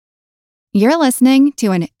You're listening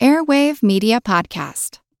to an Airwave Media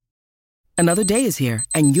Podcast. Another day is here,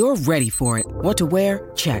 and you're ready for it. What to wear?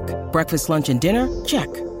 Check. Breakfast, lunch, and dinner? Check.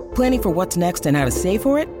 Planning for what's next and how to save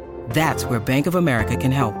for it? That's where Bank of America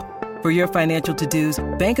can help. For your financial to-dos,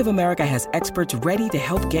 Bank of America has experts ready to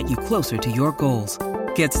help get you closer to your goals.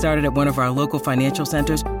 Get started at one of our local financial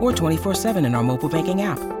centers or 24/7 in our mobile banking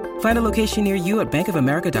app. Find a location near you at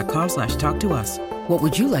bankofamerica.com/talktous. What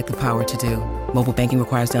would you like the power to do? Mobile banking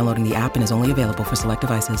requires downloading the app and is only available for select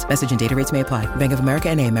devices. Message and data rates may apply. Bank of America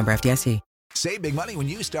N.A., member FDIC. Save big money when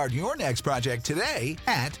you start your next project today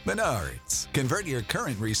at Menards. Convert your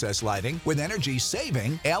current recessed lighting with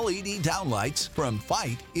energy-saving LED downlights from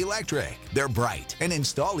Fight Electric. They're bright and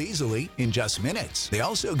install easily in just minutes. They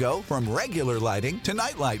also go from regular lighting to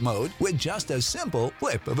nightlight mode with just a simple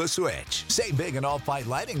flip of a switch. Save big on all Fight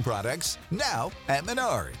lighting products now at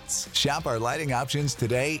Menards. Shop our lighting options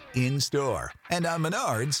today in-store and on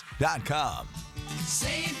Menards.com.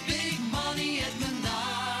 Save big money at Menards.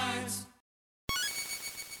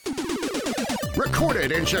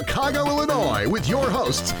 Recorded in Chicago, Illinois, with your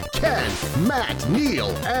hosts, Ken, Matt, Neil,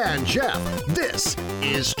 and Jeff. This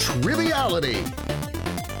is Triviality.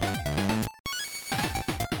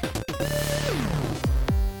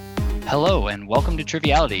 Hello, and welcome to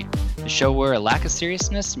Triviality, the show where a lack of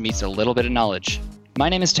seriousness meets a little bit of knowledge. My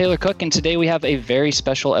name is Taylor Cook, and today we have a very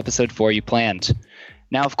special episode for you planned.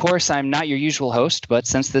 Now, of course, I'm not your usual host, but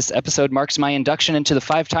since this episode marks my induction into the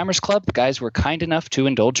Five Timers Club, the guys were kind enough to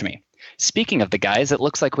indulge me. Speaking of the guys, it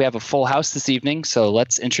looks like we have a full house this evening, so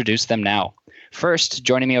let's introduce them now. First,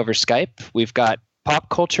 joining me over Skype, we've got pop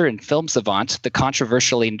culture and film savant, the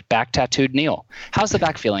controversially back-tattooed Neil. How's the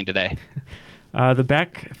back feeling today? The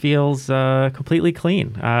back feels completely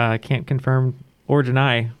clean. I can't confirm or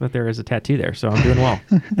deny that there is a tattoo there, so I'm doing well.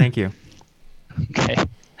 Thank you. Okay.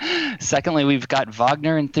 Secondly, we've got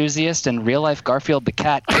Wagner enthusiast and real-life Garfield the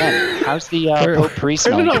cat, Ken. How's the potpourri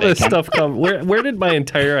smelling Where did all today, this Ken? stuff come? Where did my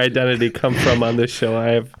entire identity come from on this show?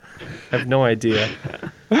 I have no idea.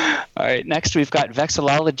 All right, next we've got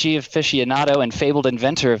vexillology aficionado and fabled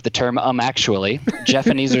inventor of the term actually, Jeff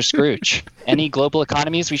Ebenezer Scrooge. Any global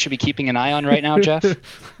economies we should be keeping an eye on right now, Jeff?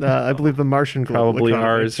 I believe the Martian global Probably economy.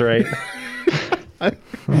 ours, right?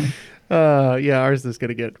 Yeah, ours is going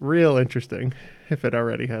to get real interesting if it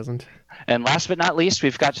already hasn't. And last but not least,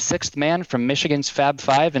 we've got sixth man from Michigan's Fab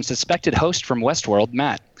Five and suspected host from Westworld,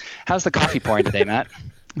 Matt. How's the coffee pouring today, Matt?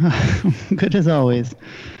 Good as always.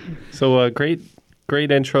 So great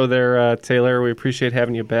intro there, Taylor. We appreciate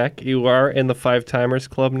having you back. You are in the Five Timers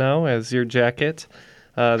Club now, as your jacket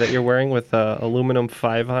that you're wearing with aluminum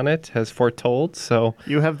 5 on it has foretold. So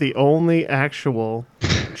You have the only actual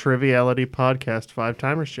Triviality podcast Five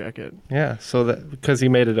Timers jacket. yeah, so that because he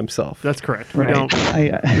made it himself. That's correct. Right. We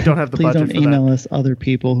don't have the Please budget don't for email that. us other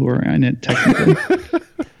people who are in it technically.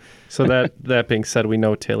 So that being said, we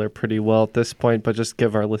know Taylor pretty well at this point, but just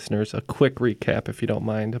give our listeners a quick recap, if you don't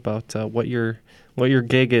mind, about what your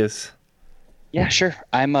gig is. Yeah, sure.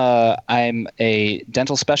 I'm a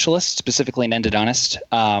dental specialist, specifically an endodontist.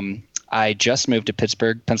 I just moved to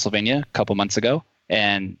Pittsburgh, Pennsylvania, a couple months ago,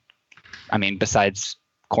 and I mean, besides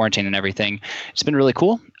quarantine and everything, it's been really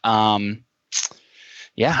cool.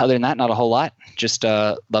 Yeah, other than that, not a whole lot. Just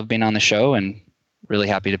love being on the show and really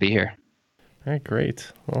happy to be here. All right, great.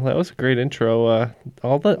 Well, that was a great intro.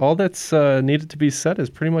 All that's needed to be said has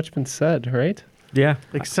pretty much been said, right? Yeah.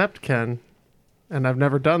 Except, Ken, and I've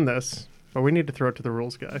never done this, but we need to throw it to the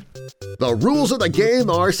rules guy. The rules of the game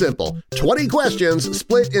are simple. 20 questions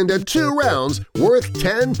split into 2 rounds worth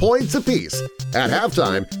 10 points apiece. At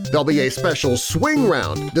halftime, there'll be a special swing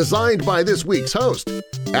round designed by this week's host.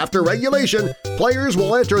 After regulation, players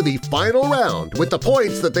will enter the final round with the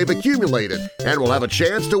points that they've accumulated and will have a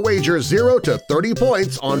chance to wager 0 to 30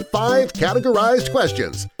 points on 5 categorized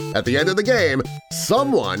questions. At the end of the game,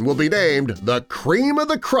 someone will be named the cream of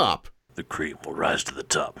the crop. The cream will rise to the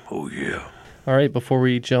top. Oh, yeah. All right, before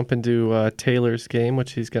we jump into Taylor's game,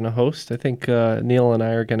 which he's going to host, I think Neil and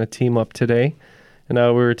I are going to team up today. And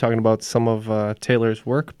we were talking about some of Taylor's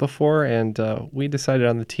work before, and we decided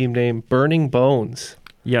on the team name Burning Bones.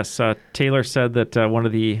 Yes, Taylor said that one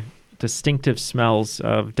of the distinctive smells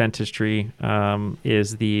of dentistry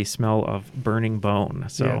is the smell of burning bone.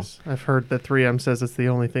 So Yes, I've heard that 3M says it's the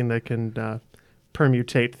only thing that can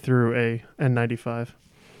permutate through a N95.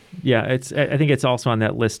 yeah, I think it's also on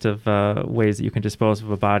that list of ways that you can dispose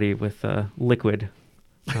of a body with liquid.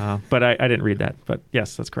 But I didn't read that. But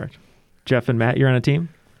yes, that's correct. Jeff and Matt, you're on a team?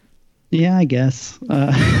 Yeah, I guess.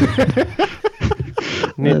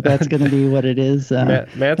 that's going to be what it is.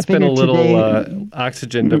 Matt's I been a figured little today-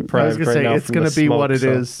 oxygen I was deprived gonna right say now. it's from gonna the be smoke, what it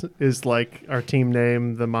so- is like our team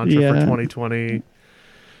name, the mantra for Yeah. 2020.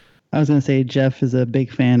 I was going to say Jeff is a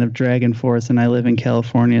big fan of Dragon Force, and I live in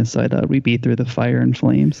California, so I thought we'd be through the fire and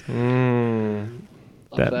flames. Love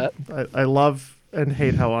that. I love and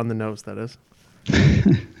hate how on the nose that is.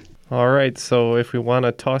 All right, so if we want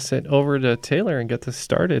to toss it over to Taylor and get this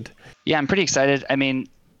started. Yeah, I'm pretty excited. I mean,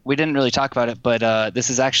 we didn't really talk about it, but this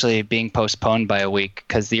is actually being postponed by a week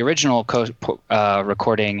because the original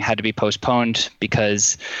recording had to be postponed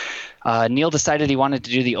because Neil decided he wanted to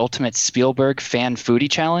do the ultimate Spielberg fan foodie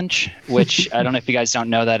challenge, which I don't know if you guys don't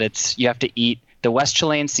know that you have to eat the West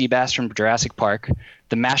Chilean sea bass from Jurassic Park,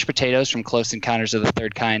 the mashed potatoes from Close Encounters of the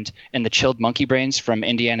Third Kind, and the chilled monkey brains from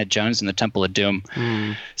Indiana Jones and the Temple of Doom.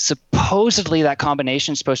 Supposedly that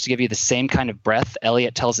combination is supposed to give you the same kind of breath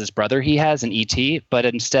Elliot tells his brother he has in E.T., but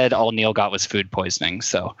instead all Neil got was food poisoning.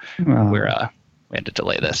 So we had to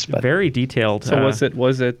delay this. But Very detailed. So it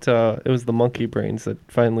was the monkey brains that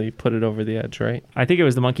finally put it over the edge, right? I think it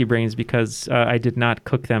was the monkey brains because I did not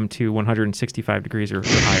cook them to 165 degrees or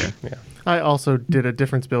higher. Yeah. I also did a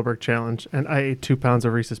different Spielberg challenge, and I ate 2 pounds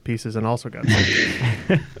of Reese's Pieces and also got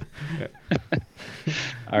sick.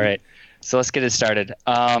 All right. So let's get it started.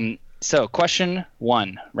 So question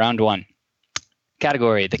 1, round 1.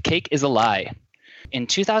 Category, The Cake is a Lie. In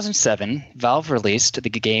 2007, Valve released the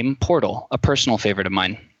game Portal, a personal favorite of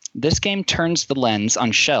mine. This game turns the lens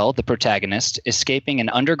on Shell, the protagonist, escaping an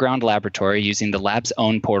underground laboratory using the lab's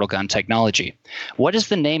own portal gun technology. What is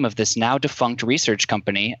the name of this now defunct research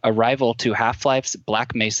company, a rival to Half-Life's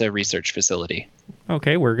Black Mesa research facility?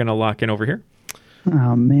 Okay, we're going to lock in over here.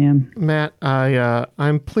 Oh, man. Matt,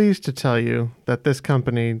 I'm pleased to tell you that this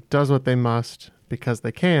company does what they must because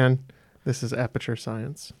they can. This is Aperture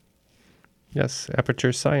Science. Yes,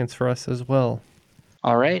 Aperture Science for us as well.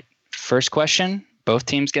 All right. First question. Both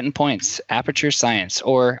teams getting points. Aperture Science,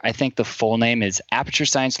 or I think the full name is Aperture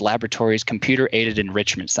Science Laboratories Computer Aided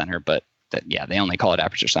Enrichment Center, but they only call it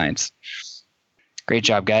Aperture Science. Great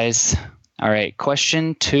job, guys. All right.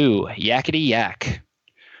 Question 2. Yakety yak.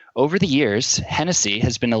 Over the years, Hennessy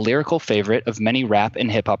has been a lyrical favorite of many rap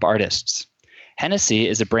and hip-hop artists. Hennessy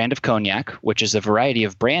is a brand of cognac, which is a variety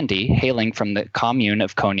of brandy hailing from the commune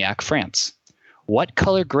of Cognac, France. What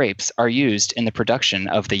color grapes are used in the production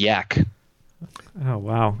of the yak? Oh,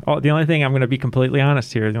 wow. Oh, the only thing I'm going to be completely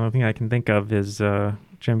honest here, the only thing I can think of is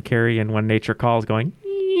Jim Carrey in When Nature Calls going,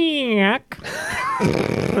 yak,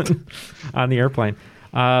 on the airplane.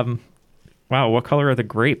 Wow, what color are the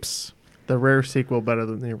grapes? The rare sequel better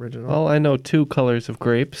than the original. Well, I know 2 colors of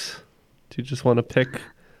grapes. Do you just want to pick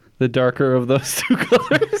the darker of those 2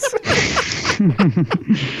 colors?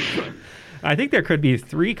 I think there could be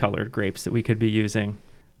 3 colored grapes that we could be using.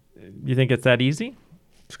 You think it's that easy?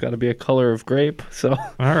 It's got to be a color of grape, so.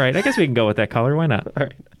 All right, I guess we can go with that color. Why not? All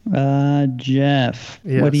right. Jeff,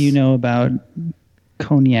 Yes. what do you know about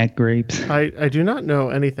cognac grapes? I do not know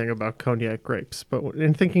anything about cognac grapes, but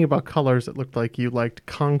in thinking about colors, it looked like you liked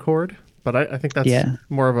Concord, but I think that's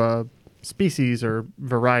more of a species or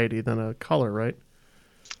variety than a color, right?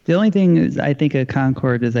 The only thing is, I think of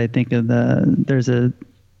Concord is I think of there's a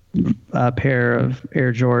pair of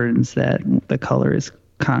Air Jordans that the color is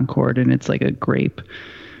Concord and it's like a grape.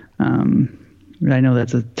 I know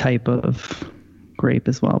that's a type of grape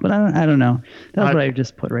as well, but I don't know. That's what I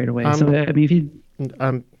just put right away. So I mean, if you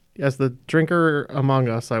as the drinker among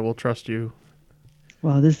us, I will trust you.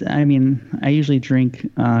 Well, I usually drink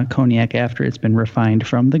cognac after it's been refined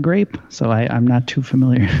from the grape, so I'm not too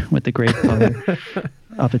familiar with the grape color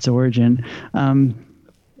of its origin.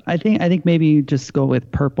 I think maybe just go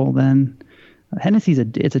with purple then. Hennessy's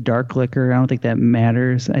it's a dark liquor. I don't think that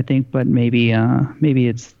matters. I think, but maybe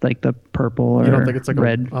it's like the purple or you don't think it's like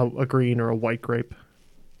red, a green or a white grape?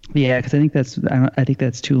 Yeah, because I think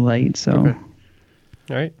that's too light. So, okay.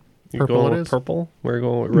 All right, purple going with purple. We're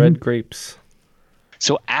going with red grapes.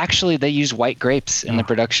 So actually, they use white grapes in the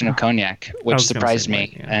production of cognac, which surprised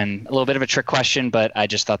me. And a little bit of a trick question, but I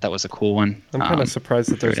just thought that was a cool one. I'm kind of surprised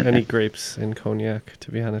that there's any grapes in cognac, to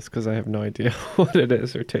be honest, because I have no idea what it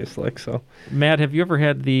is or tastes like. So, Matt, have you ever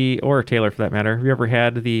had or Taylor for that matter, have you ever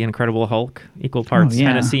had the Incredible Hulk, equal parts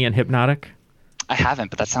Hennessy and Hypnotic? I haven't,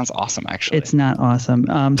 but that sounds awesome, actually. It's not awesome.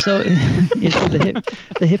 So the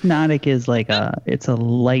Hypnotic is it's a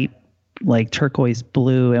light, like turquoise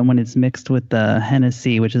blue, and when it's mixed with the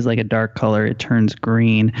Hennessy, which is like a dark color, it turns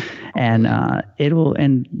green, and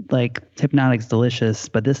Hypnotic's delicious,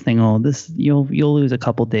 but you'll lose a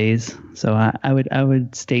couple days, so I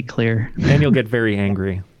would stay clear. Then you'll get very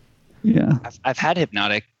angry. Yeah, I've had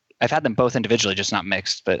Hypnotic. I've had them both individually, just not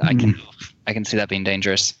mixed, but I can see that being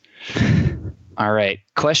dangerous. All right.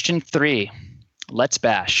 Question 3. Let's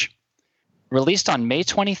Bash. Released on May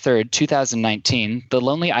 23rd, 2019, The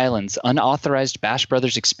Lonely Island's unauthorized Bash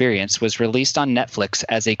Brothers experience was released on Netflix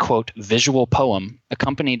as a, quote, visual poem,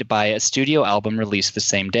 accompanied by a studio album released the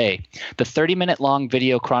same day. The 30-minute-long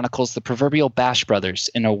video chronicles the proverbial Bash Brothers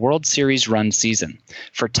in a World Series run season.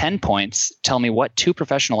 For 10 points, tell me what 2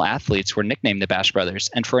 professional athletes were nicknamed the Bash Brothers,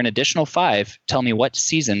 and for an additional 5, tell me what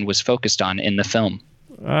season was focused on in the film.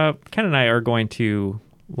 Ken and I are going to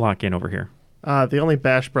lock in over here. The only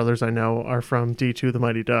Bash Brothers I know are from D2 The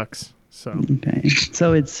Mighty Ducks. So okay,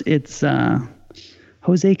 so it's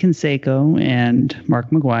Jose Canseco and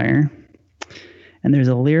Mark McGuire, and there's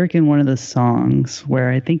a lyric in one of the songs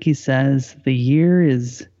where I think he says the year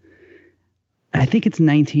is, I think it's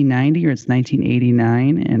 1990 or it's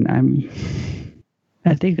 1989, and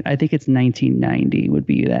I think it's 1990 would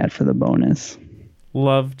be that for the bonus.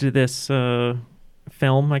 Loved this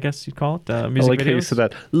film, I guess you'd call it. Music videos. How you said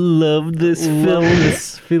that. Love this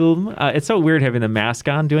film. It's so weird having the mask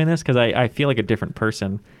on doing this because I feel like a different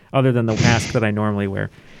person other than the mask that I normally wear.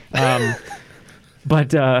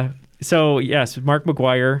 So yes, Mark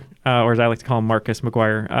McGuire, or as I like to call him, Marcus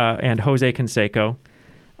McGuire, and Jose Canseco.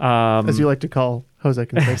 As you like to call Jose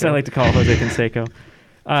Canseco. As I like to call Jose Canseco.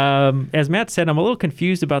 As Matt said, I'm a little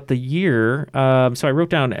confused about the year. So I wrote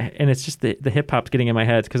down, and it's just the hip hop's getting in my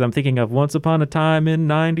head because I'm thinking of Once Upon a Time in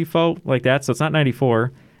 94, like that. So it's not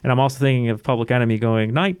 94. And I'm also thinking of Public Enemy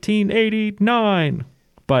going 1989.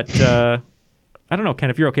 But I don't know, Ken,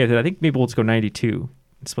 if you're okay with it, I think maybe we'll just go 92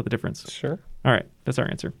 and split the difference. Sure. All right. That's our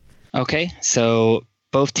answer. Okay. So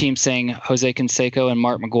both teams saying Jose Canseco and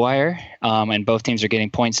Mark McGuire, and both teams are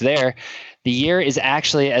getting points there. The year is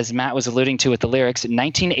actually, as Matt was alluding to with the lyrics,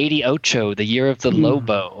 1988, the year of the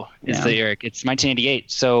Lobo is the lyric. It's 1988.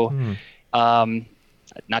 So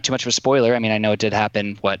not too much of a spoiler. I mean, I know it did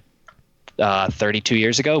happen, 32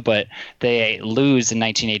 years ago, but they lose in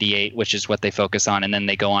 1988, which is what they focus on, and then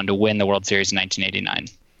they go on to win the World Series in 1989.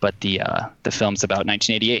 But the film's about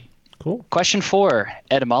 1988. Cool. Question 4,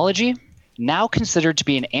 etymology. Now considered to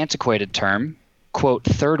be an antiquated term, quote,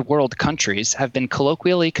 third world countries have been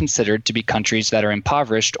colloquially considered to be countries that are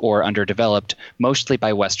impoverished or underdeveloped, mostly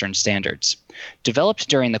by Western standards. Developed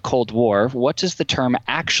during the Cold War, what does the term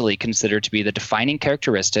actually consider to be the defining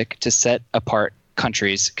characteristic to set apart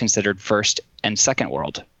countries considered first and second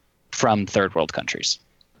world from third world countries?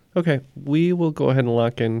 Okay, we will go ahead and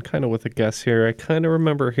lock in kind of with a guess here. I kind of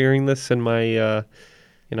remember hearing this in my,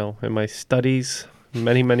 in my studies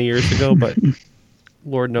many, many years ago, but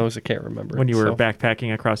Lord knows I can't remember. When you were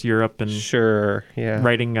backpacking across Europe and sure, yeah,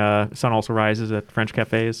 writing Sun Also Rises at French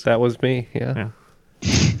cafes. That was me, yeah.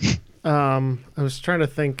 I was trying to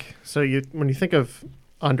think. So when you think of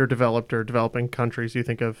underdeveloped or developing countries, you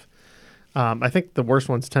think of, I think the worst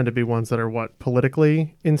ones tend to be ones that are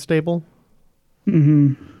politically unstable.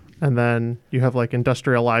 Mm-hmm. And then you have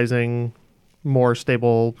industrializing more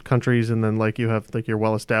stable countries, and then you have your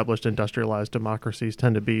well-established industrialized democracies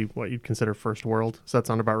tend to be what you'd consider first world. Does that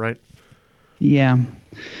sound about right? Yeah.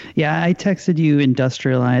 I texted you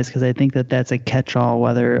industrialized because I think that's a catch-all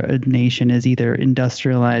whether a nation is either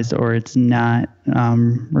industrialized or it's not,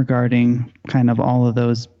 regarding kind of all of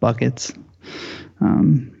those buckets.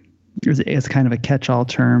 It's kind of a catch-all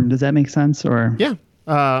term. Does that make sense? Or yeah,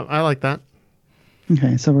 I like that.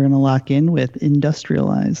 Okay, so we're going to lock in with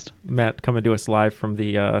industrialized. Matt, coming to us live from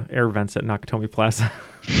the air vents at Nakatomi Plaza.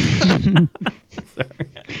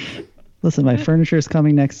 Listen, my furniture is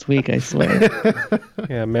coming next week, I swear.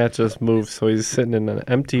 Yeah, Matt just moved, so he's sitting in an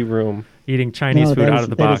empty room. Eating Chinese food out of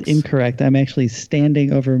the box. That is incorrect. I'm actually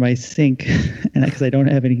standing over my sink because I don't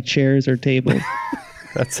have any chairs or tables.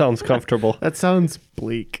 That sounds comfortable. That sounds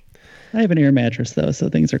bleak. I have an air mattress, though, so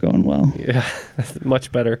things are going well. Yeah,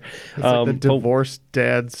 much better. It's the divorced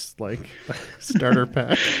dad's, starter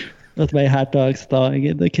pack. With my hot dogs thawing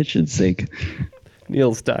in the kitchen sink.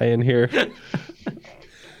 Neil's dying here.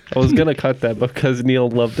 I was going to cut that because Neil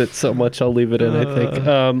loved it so much. I'll leave it in, I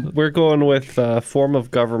think. We're going with form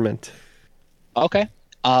of government. Okay.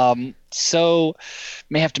 So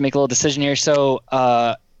may have to make a little decision here. So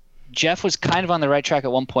Jeff was kind of on the right track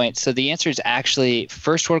at one point. So the answer is actually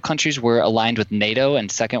first world countries were aligned with NATO and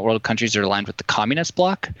second world countries are aligned with the communist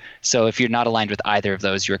bloc. So if you're not aligned with either of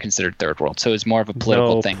those, you're considered third world. So it's more of a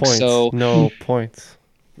political thing. Points. So no points.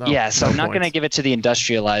 Yeah, so I'm not going to give it to the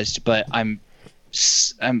industrialized, but I'm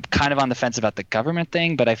kind of on the fence about the government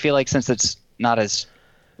thing, but I feel like since it's not as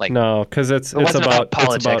no, because it's wasn't about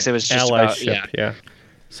politics, it's about it was just allyship, about, yeah.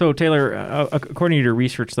 So, Taylor, according to your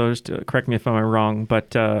research, though, just correct me if I'm wrong,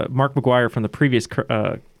 but Mark McGuire from the previous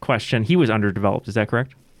question, he was underdeveloped. Is that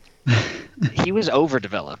correct? He was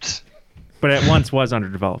overdeveloped. But at once was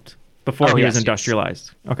underdeveloped before he was yes.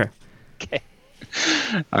 industrialized. Okay. Okay.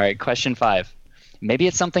 All right, question 5. Maybe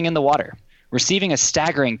it's something in the water. Receiving a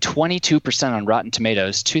staggering 22% on Rotten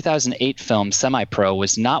Tomatoes, 2008 film Semi-Pro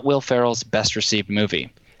was not Will Ferrell's best received movie.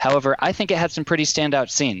 However, I think it had some pretty standout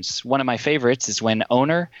scenes. One of my favorites is when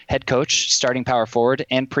owner, head coach, starting power forward,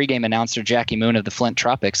 and pregame announcer Jackie Moon of the Flint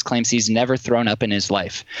Tropics claims he's never thrown up in his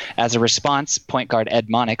life. As a response, point guard Ed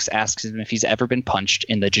Monix asks him if he's ever been punched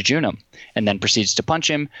in the jejunum, and then proceeds to punch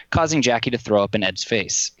him, causing Jackie to throw up in Ed's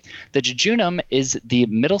face. The jejunum is the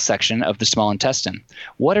middle section of the small intestine.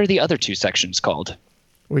 What are the other 2 sections called?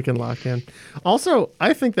 We can lock in. Also,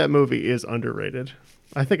 I think that movie is underrated.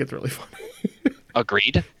 I think it's really funny.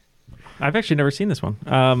 Agreed. I've actually never seen this one.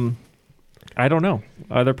 I don't know.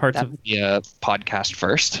 Other parts That would be a podcast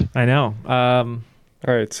first. I know. All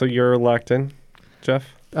right, so you're locked in,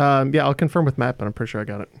 Jeff? Yeah, I'll confirm with Matt, but I'm pretty sure I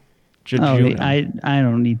got it.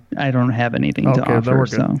 I don't have anything to Okay, then we're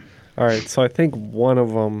offer. good. So All right, so I think one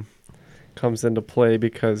of them comes into play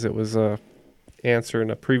because it was a answer in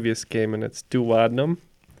a previous game, and it's duodenum.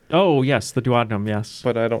 Oh, yes, the duodenum, yes.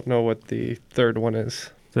 But I don't know what the third one is.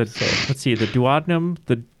 Let's see, the duodenum,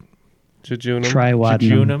 the jejunum,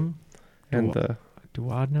 jejunum, and the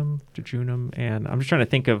duodenum, jejunum, and I'm just trying to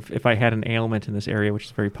think of if I had an ailment in this area, which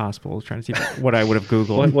is very possible. I was trying to see what I would have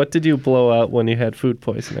Googled. What did you blow out when you had food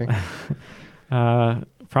poisoning?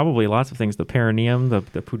 Probably lots of things. The perineum, the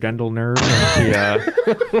pudendal nerve, and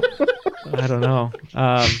the, I don't know.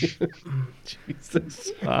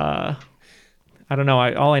 Jesus. I don't know.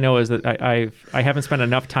 All I know is that I haven't spent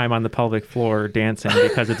enough time on the pelvic floor dancing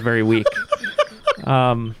because it's very weak.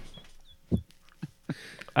 I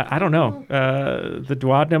don't know. The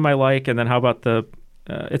duodenum I like, and then how about the?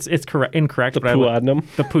 It's incorrect. The duodenum.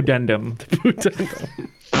 The pudendum. The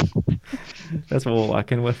pudendum. That's what we'll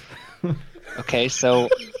lock in with. Okay, so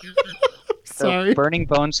Sorry. Burning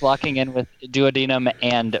Bones locking in with duodenum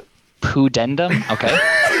and pudendum. Okay.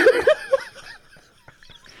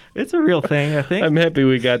 It's a real thing, I think. I'm happy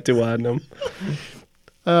we got duodenum.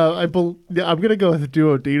 I'm gonna go with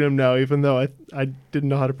duodenum now, even though I didn't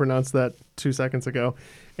know how to pronounce that 2 seconds ago,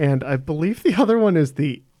 and I believe the other one is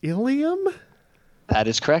the ilium. That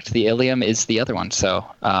is correct. The ilium is the other one. So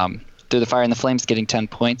Through the Fire and the Flames getting 10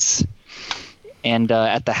 points, and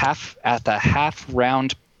at the half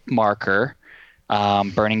round marker,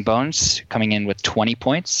 Burning Bones coming in with 20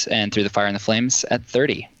 points, and Through the Fire and the Flames at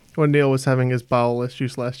 30. When Neil was having his bowel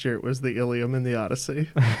issues last year, it was the ilium in the Odyssey.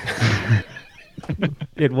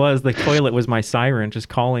 It was. The toilet was my siren just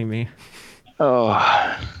calling me.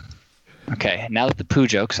 Oh. Okay, now that the poo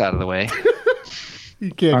joke's out of the way.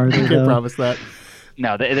 You can't promise that.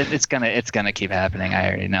 No, it's gonna keep happening. I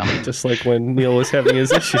already know. Just like when Neil was having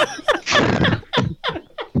his issue.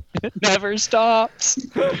 It never stops.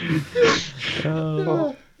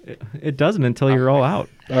 It doesn't until you're all out.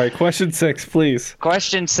 All right, question 6, please.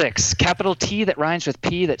 Question 6. Capital T that rhymes with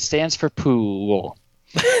P that stands for pool.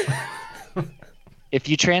 If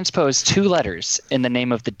you transpose 2 letters in the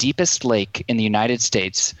name of the deepest lake in the United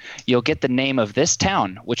States, you'll get the name of this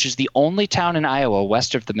town, which is the only town in Iowa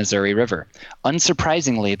west of the Missouri River.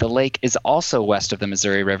 Unsurprisingly, the lake is also west of the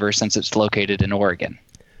Missouri River since it's located in Oregon.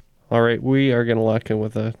 All right, we are going to lock in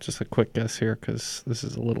with just a quick guess here because this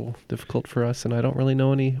is a little difficult for us, and I don't really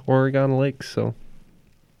know any Oregon lakes, so.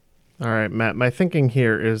 All right, Matt, my thinking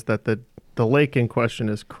here is that the lake in question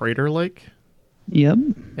is Crater Lake. Yep.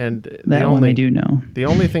 And that one I do know. The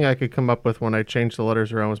only thing I could come up with when I changed the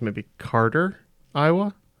letters around was maybe Carter,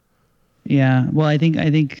 Iowa. Yeah. Well, I think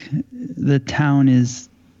the town is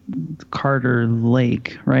Carter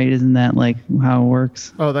Lake, right? Isn't that like how it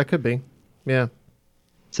works? Oh, that could be. Yeah.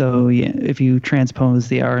 So yeah, if you transpose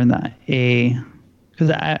the R and the A, because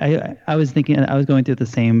I was thinking, I was going through the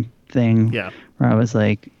same thing. Yeah. Where I was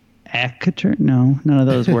like, Acatur? No, none of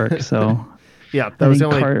those work. So. Yeah, that was the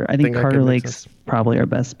only I think Carter Lake's probably our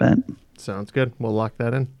best bet. Sounds good. We'll lock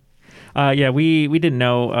that in. Yeah, we didn't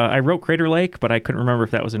know. I wrote Crater Lake, but I couldn't remember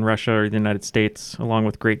if that was in Russia or the United States, along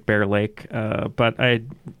with Great Bear Lake. But I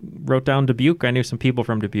wrote down Dubuque. I knew some people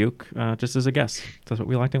from Dubuque, just as a guess. That's what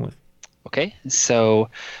we locked in with. Okay, so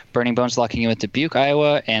Burning Bones locking in with Dubuque,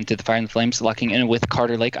 Iowa, and Through the Fire and the Flames locking in with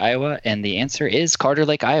Carter Lake, Iowa, and the answer is Carter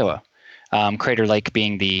Lake, Iowa. Crater Lake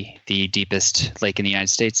being the deepest lake in the United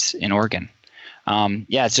States in Oregon.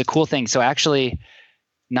 Yeah, it's a cool thing. So actually,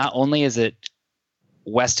 not only is it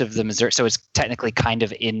west of the Missouri, so it's technically kind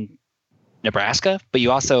of in Nebraska, but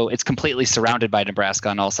it's completely surrounded by Nebraska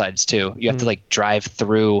on all sides too. You have to like drive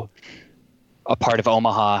through a part of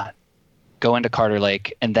Omaha, go into Carter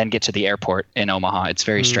Lake, and then get to the airport in Omaha. It's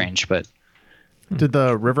very strange, but did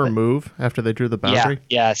the river move after they drew the boundary?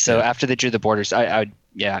 Yeah. So after they drew the borders,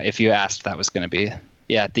 if you asked, that was going to be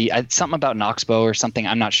something about an oxbow or something.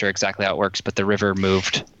 I'm not sure exactly how it works, but the river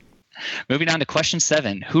moved. Moving on to question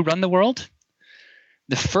 7: Who run the world?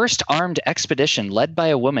 The first armed expedition led by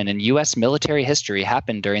a woman in U.S. military history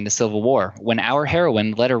happened during the Civil War, when our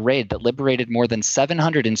heroine led a raid that liberated more than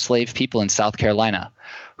 700 enslaved people in South Carolina.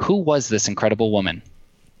 Who was this incredible woman?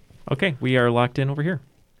 Okay, we are locked in over here.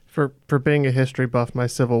 For being a history buff, my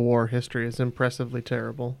Civil War history is impressively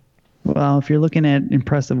terrible. Well, if you're looking at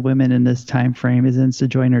impressive women in this time frame, isn't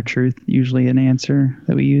Sojourner Truth usually an answer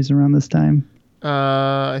that we use around this time?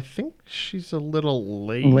 I think she's a little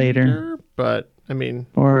later. But I mean,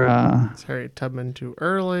 or is Harriet Tubman too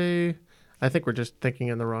early? I think we're just thinking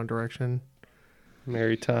in the wrong direction.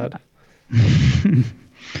 Mary Todd.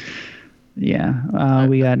 Yeah,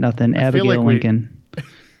 we got nothing. Abigail Lincoln.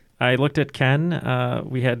 I looked at Ken.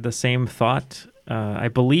 We had the same thought. I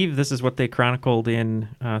believe this is what they chronicled in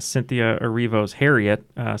Cynthia Erivo's Harriet.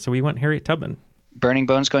 So we went Harriet Tubman. Burning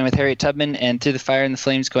Bones going with Harriet Tubman, and Through the Fire and the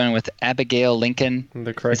Flames going with Abigail Lincoln.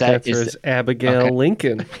 The correct answer is Abigail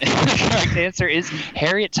Lincoln. The correct answer is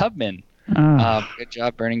Harriet Tubman. Good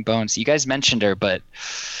job, Burning Bones. You guys mentioned her, but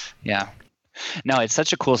yeah. No, it's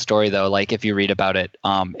such a cool story, though. Like, if you read about it,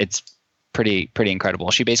 it's pretty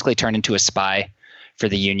incredible. She basically turned into a spy for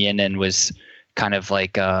the Union and was kind of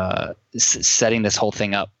like setting this whole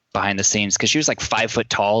thing up behind the scenes, because she was like 5 foot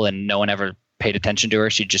tall and no one ever paid attention to her.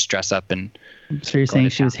 She'd just dress up and... So you're saying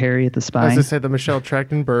she was Harriet the Spy? I was going to say the Michelle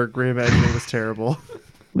Trachtenberg reimagining was terrible.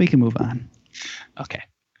 We can move on. Okay.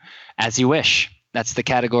 As you wish. That's the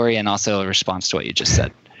category and also a response to what you just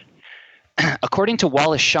said. According to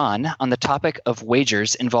Wallace Shawn, on the topic of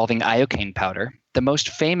wagers involving iocane powder, the most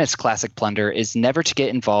famous classic plunder is never to get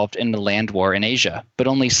involved in the land war in Asia, but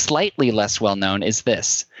only slightly less well known is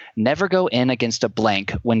this: never go in against a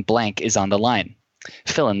blank when blank is on the line.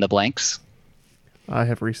 Fill in the blanks. I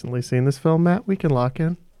have recently seen this film, Matt. We can lock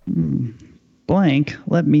in. Blank.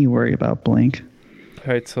 Let me worry about blank.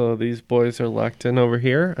 All right, so these boys are locked in over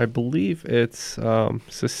here. I believe it's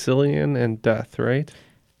Sicilian and death, right?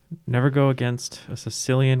 Never go against a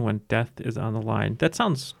Sicilian when death is on the line. That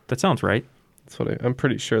sounds right. That's what I'm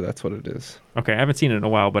pretty sure that's what it is. Okay, I haven't seen it in a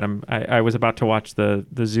while, but I was about to watch the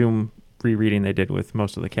Zoom rereading they did with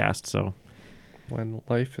most of the cast. So, when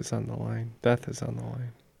life is on the line, death is on the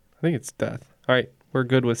line. I think it's death. All right, we're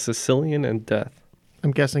good with Sicilian and death.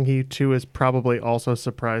 I'm guessing he too is probably also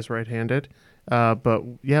surprise right-handed. But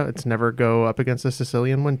yeah, it's never go up against a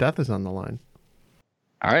Sicilian when death is on the line.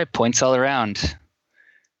 All right, points all around.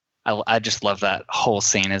 I just love that whole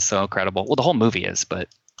scene. Is so incredible. Well, the whole movie is, but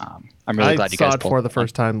I'm really glad you guys saw it for the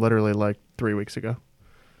first time literally like 3 weeks ago.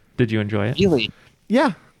 Did you enjoy it? Really?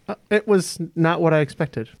 Yeah, it was not what I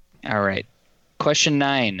expected. All right. Question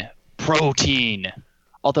 9, protein.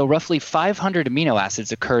 Although roughly 500 amino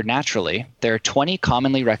acids occur naturally, there are 20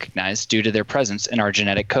 commonly recognized due to their presence in our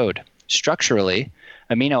genetic code. Structurally,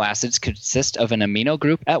 amino acids consist of an amino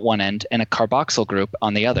group at one end and a carboxyl group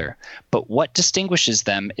on the other. But what distinguishes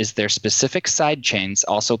them is their specific side chains,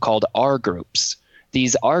 also called R groups.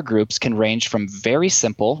 These R groups can range from very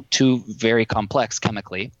simple to very complex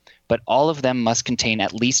chemically, but all of them must contain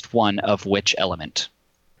at least one of which element?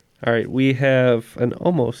 All right, we have an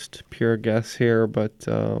almost pure guess here, but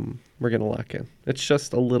we're going to lock in. It's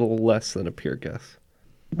just a little less than a pure guess.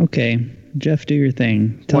 Okay, Jeff, do your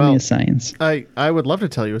thing. Tell me a science. I would love to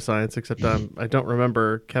tell you a science, except I don't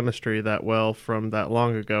remember chemistry that well from that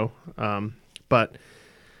long ago. But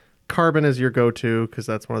carbon is your go-to because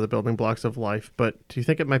that's one of the building blocks of life. But do you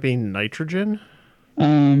think it might be nitrogen?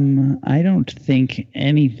 I don't think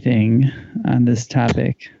anything on this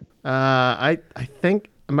topic. I think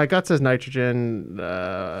my gut says nitrogen.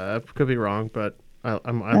 Could be wrong, but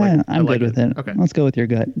I'm good with it. Okay, let's go with your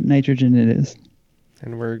gut. Nitrogen it is.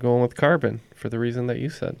 And we're going with carbon for the reason that you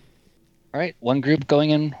said. All right, one group going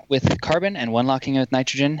in with carbon and one locking in with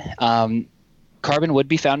nitrogen. Carbon would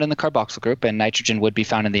be found in the carboxyl group and nitrogen would be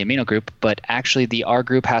found in the amino group, but actually the R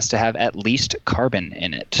group has to have at least carbon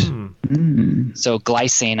in it. So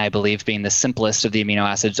glycine, I believe, being the simplest of the amino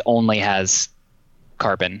acids, only has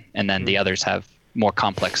carbon, and then the others have more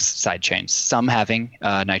complex side chains, some having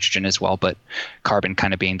nitrogen as well, but carbon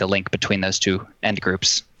kind of being the link between those two end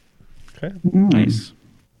groups. Okay. Nice.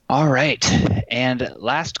 All right. And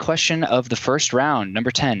last question of the first round,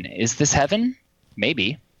 number 10. Is this heaven?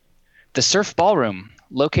 Maybe. The Surf Ballroom,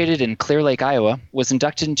 located in Clear Lake, Iowa, was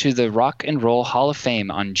inducted into the Rock and Roll Hall of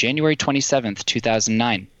Fame on January 27th,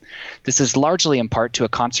 2009. This is largely in part to a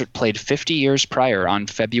concert played 50 years prior on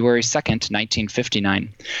February 2nd,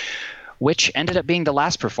 1959, which ended up being the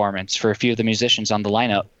last performance for a few of the musicians on the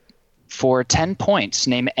lineup. For 10 points,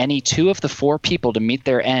 name any 2 of the 4 people to meet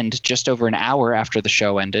their end just over an hour after the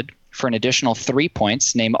show ended. For an additional 3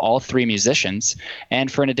 points, name all 3 musicians.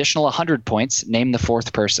 And for an additional 100 points, name the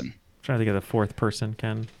 4th person. I'm trying to think of the 4th person,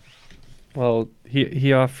 Ken. Well,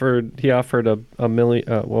 he offered a million.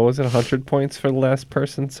 What was it? 100 points for the last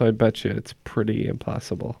person. So I bet you it's pretty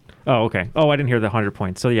impossible. Oh, okay. Oh, I didn't hear the 100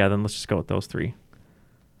 points. So yeah, then let's just go with those 3.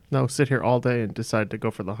 No, sit here all day and decide to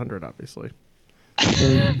go for the 100. Obviously.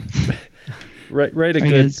 Write a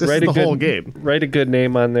good whole game. Write a good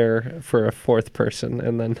name on there for a 4th person,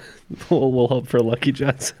 and then we'll hope for Lucky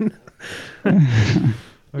Johnson.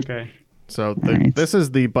 Okay. So right. This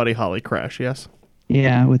is the Buddy Holly crash, yes?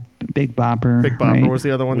 Yeah, with Big Bopper. Big Bopper right? was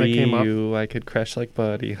the other one that came up. I could crash like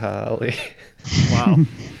Buddy Holly. Wow.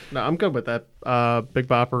 No, I'm good with that. Big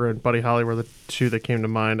Bopper and Buddy Holly were the 2 that came to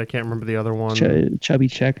mind. I can't remember the other one. Chubby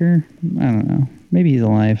Checker? I don't know. Maybe he's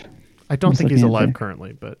alive. I don't think he's alive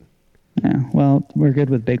currently, but... Yeah, well, we're good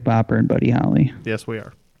with Big Bopper and Buddy Holly. Yes, we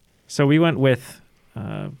are. So we went with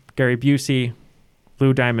Gary Busey,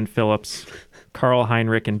 Lou Diamond Phillips, Carl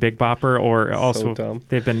Heinrich, and Big Bopper, or also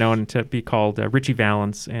they've been known to be called Richie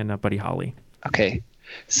Valens and Buddy Holly. Okay.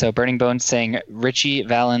 So Burning Bones saying Richie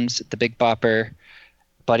Valens, the Big Bopper,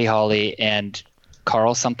 Buddy Holly, and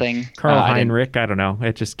Carl something. Carl Heinrich, I don't know.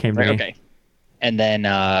 It just came to me. Okay. And then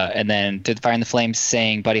Through the Fire and the Flames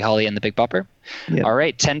saying Buddy Holly and the Big Bopper. Yep. All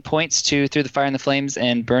right, 10 points to Through the Fire and the Flames,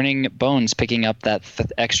 and Burning Bones picking up that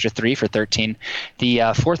extra 3 for 13. The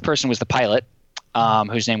 4th person was the pilot,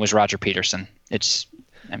 whose name was Roger Peterson. I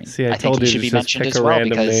think he should be mentioned as well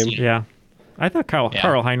because name. Yeah, I thought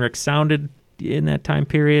Carl Heinrich sounded in that time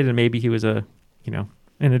period, and maybe he was an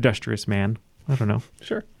industrious man. I don't know.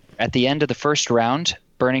 Sure. At the end of the first round,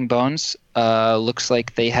 Burning Bones looks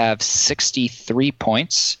like they have 63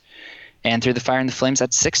 points, and Through the Fire and the Flames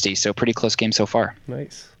at 60. So pretty close game so far.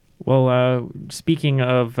 Nice. Well, speaking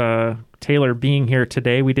of Taylor being here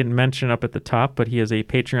today, we didn't mention up at the top, but he is a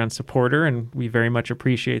Patreon supporter, and we very much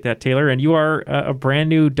appreciate that, Taylor. And you are a brand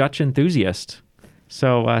new Dutch enthusiast.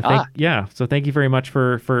 So thank you very much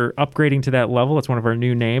for upgrading to that level. It's one of our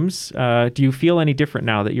new names. Do you feel any different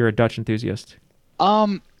now that you're a Dutch enthusiast?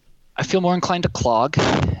 I feel more inclined to clog,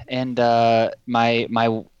 and my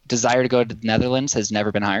desire to go to the Netherlands has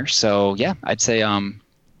never been higher. So yeah, I'd say I'm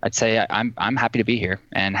happy to be here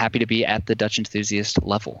and happy to be at the Dutch enthusiast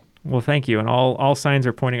level. Well, thank you. And all signs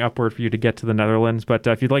are pointing upward for you to get to the Netherlands. But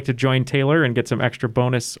if you'd like to join Taylor and get some extra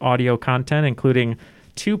bonus audio content, including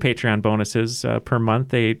 2 Patreon bonuses per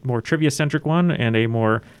month, a more trivia-centric one and a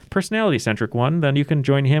more personality-centric one, then you can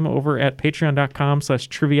join him over at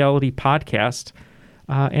patreon.com/trivialitypodcast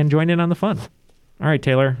and join in on the fun. All right,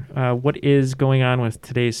 Taylor, what is going on with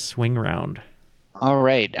today's swing round? All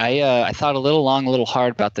right. I thought a little long, a little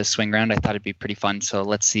hard about this swing round. I thought it'd be pretty fun. So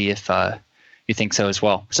let's see if you think so as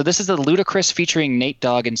well. So this is the Ludacris featuring Nate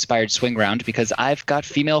Dogg inspired swing round because I've got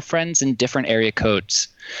female friends in different area codes.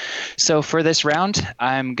 So for this round,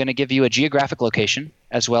 I'm going to give you a geographic location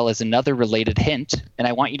as well as another related hint. And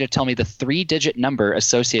I want you to tell me the 3-digit number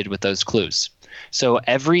associated with those clues. So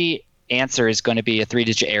every answer is going to be a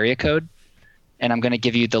 3-digit area code. And I'm going to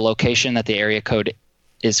give you the location that the area code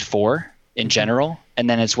is for in general, and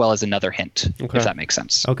then as well as another hint, if that makes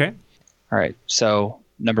sense. Okay. All right. So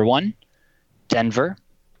number 1, Denver,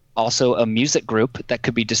 also a music group that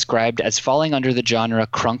could be described as falling under the genre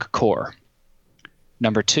crunkcore.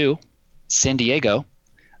 Number 2, San Diego,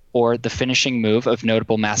 or the finishing move of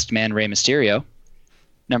notable masked man Rey Mysterio.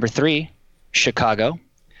 Number 3, Chicago,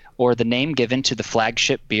 or the name given to the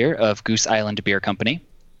flagship beer of Goose Island Beer Company.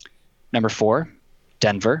 Number 4,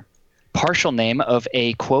 Denver, partial name of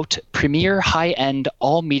a, quote, premier high-end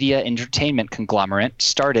all-media entertainment conglomerate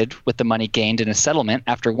started with the money gained in a settlement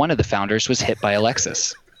after one of the founders was hit by a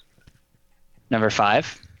Lexus. Number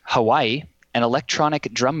 5, Hawaii, an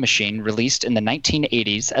electronic drum machine released in the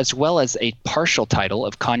 1980s, as well as a partial title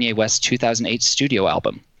of Kanye West's 2008 studio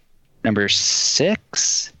album. Number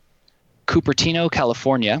 6, Cupertino,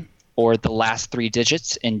 California, or the last 3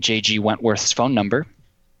 digits in J.G. Wentworth's phone number.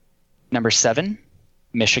 Number 7,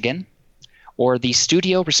 Michigan, or the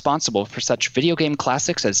studio responsible for such video game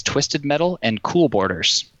classics as Twisted Metal and Cool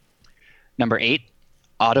Borders. Number 8,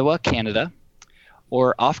 Ottawa, Canada,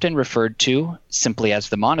 or often referred to simply as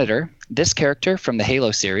the Monitor. This character from the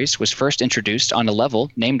Halo series was first introduced on a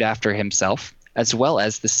level named after himself, as well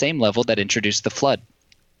as the same level that introduced the Flood.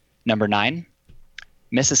 Number 9,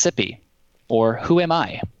 Mississippi, or Who Am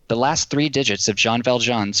I? The last 3 digits of Jean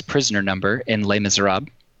Valjean's prisoner number in Les Miserables.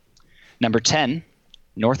 Number 10,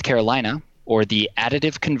 North Carolina, or the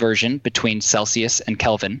additive conversion between Celsius and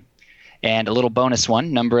Kelvin. And a little bonus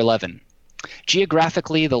one, number 11.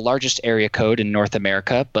 Geographically, the largest area code in North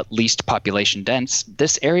America, but least population dense,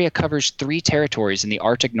 this area covers 3 territories in the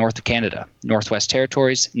Arctic north of Canada, Northwest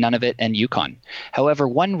Territories, Nunavut, and Yukon. However,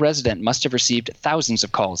 one resident must have received thousands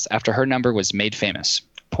of calls after her number was made famous.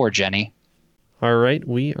 Poor Jenny. All right,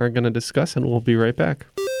 we are going to discuss and we'll be right back.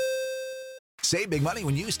 Save big money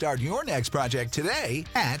when you start your next project today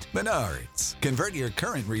at Menards. Convert your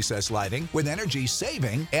current recessed lighting with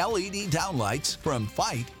energy-saving LED downlights from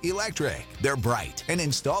Fight Electric. They're bright and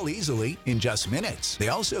install easily in just minutes. They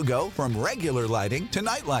also go from regular lighting to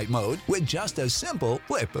nightlight mode with just a simple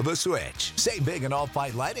flip of a switch. Save big on all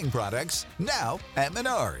Fight lighting products now at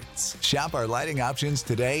Menards. Shop our lighting options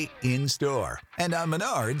today in-store and on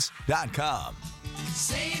Menards.com.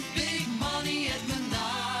 Save big money at Menards.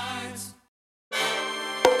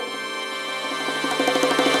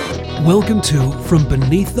 Welcome to From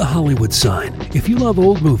Beneath the Hollywood Sign. If you love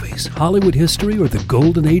old movies, Hollywood history, or the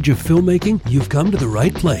golden age of filmmaking, you've come to the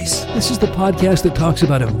right place. This is the podcast that talks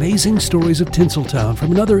about amazing stories of Tinseltown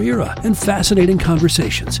from another era and fascinating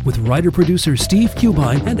conversations with writer-producer Steve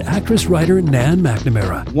Cubine and actress-writer Nan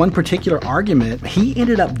McNamara. One particular argument, he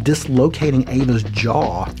ended up dislocating Ava's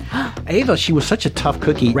jaw. Ava, she was such a tough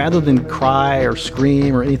cookie. Rather than cry or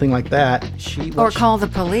scream or anything like that, Or call the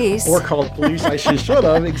police. She should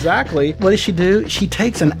have, exactly. What does she do? She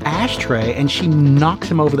takes an ashtray and she knocks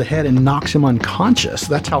him over the head and knocks him unconscious.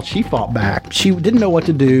 That's how she fought back. She didn't know what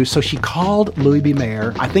to do, so she called Louis B.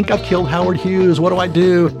 Mayer. I think I've killed Howard Hughes. What do I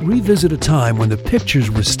do? Revisit a time when the pictures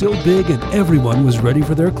were still big and everyone was ready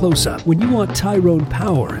for their close-up. When you want Tyrone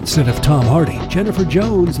Power instead of Tom Hardy, Jennifer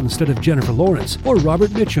Jones instead of Jennifer Lawrence, or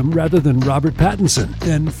Robert Mitchum rather than Robert Pattinson,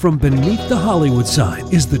 then From Beneath the Hollywood Sign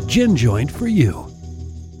is the gin joint for you.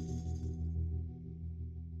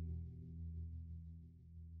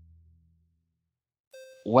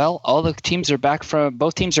 Well, both teams are back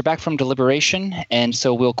from deliberation, and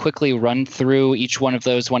so we'll quickly run through each one of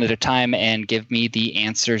those one at a time and give me the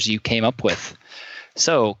answers you came up with.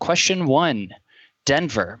 So, question 1,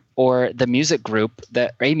 Denver, or a music group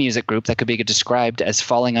that could be described as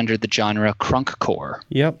falling under the genre crunkcore.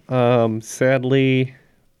 Yep. Sadly,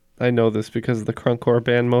 I know this because of the crunkcore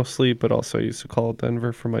band mostly, but also I used to call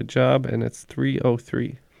Denver for my job, and it's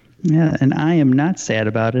 303. Yeah, and I am not sad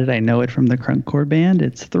about it. I know it from the Crunkcore band.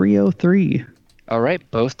 It's 303. All right,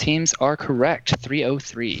 both teams are correct.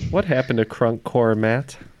 303. What happened to Crunkcore,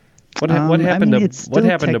 Matt? What happened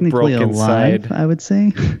to Broken alive, Side? I would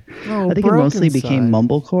say. Oh, I think it mostly became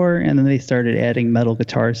mumblecore, and then they started adding metal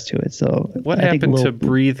guitars to it. So what happened to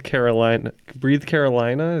Breathe Carolina? Breathe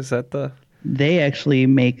Carolina, is that the? They actually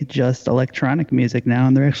make just electronic music now,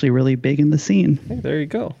 and they're actually really big in the scene. Hey, there you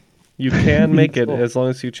go. You can make it as long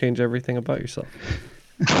as you change everything about yourself.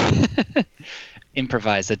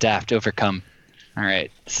 Improvise, adapt, overcome. All right.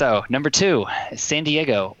 So, number 2, San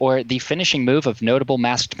Diego, or the finishing move of notable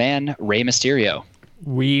masked man Rey Mysterio.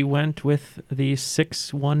 We went with the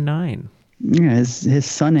 619. Yeah, his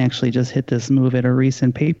son actually just hit this move at a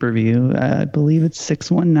recent pay-per-view. I believe it's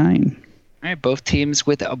 619. All right, both teams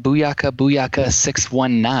with a Booyaka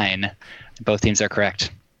 619. Both teams are correct.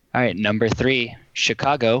 All right, number 3,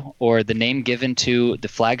 Chicago, or the name given to the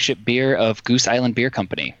flagship beer of Goose Island Beer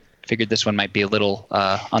Company. Figured this one might be a little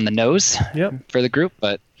on the nose for the group,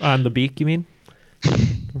 but... On the beak, you mean?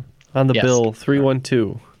 On the bill,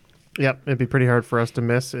 312. Yep, it'd be pretty hard for us to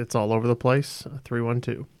miss. It's all over the place.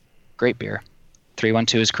 312. Great beer.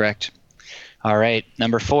 312 is correct. All right,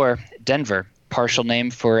 number 4, Denver, partial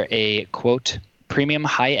name for a, quote, premium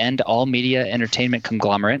high-end all-media entertainment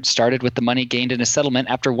conglomerate, started with the money gained in a settlement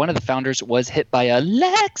after one of the founders was hit by a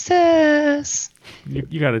Lexus.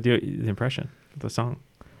 You got to do the impression of the song.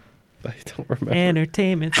 I don't remember.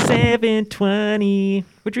 Entertainment 720,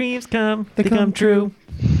 where dreams come, they come true.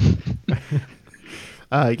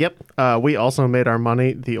 Yep. We also made our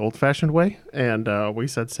money the old-fashioned way, and we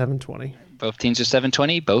said 720. Both teams are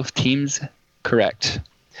 720. Both teams correct.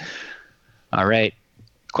 All right.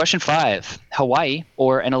 Question 5, Hawaii,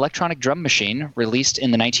 or an electronic drum machine released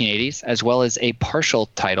in the 1980s, as well as a partial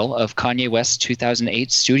title of Kanye West's 2008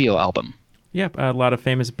 studio album. Yep, a lot of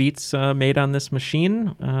famous beats made on this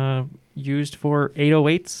machine, used for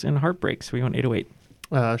 808s and heartbreaks. We went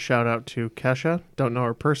 808. Shout out to Kesha. Don't know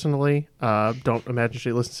her personally. Don't imagine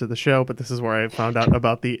she listens to the show, but this is where I found out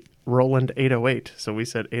about the Roland 808. So we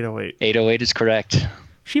said 808. 808 is correct.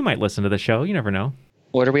 She might listen to the show. You never know.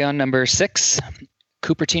 What are we on, number 6?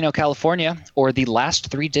 Cupertino, California, or the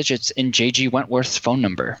last 3 digits in J.G. Wentworth's phone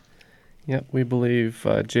number? Yep, we believe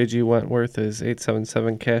J.G. Wentworth is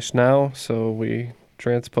 877 cash now, so we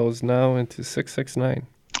transpose now into 669.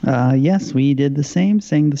 Yes, we did the same,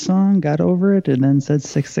 sang the song, got over it, and then said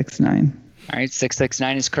 669. All right,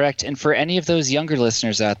 669 is correct. And for any of those younger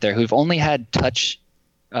listeners out there who've only had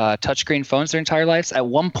touchscreen phones their entire lives, at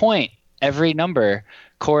one point, every number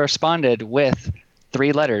corresponded with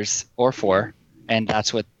 3 letters or 4, and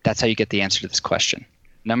that's how you get the answer to this question.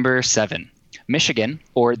 Number 7. Michigan,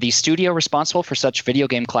 or the studio responsible for such video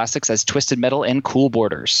game classics as Twisted Metal and Cool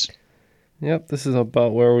Borders. Yep, this is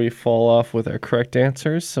about where we fall off with our correct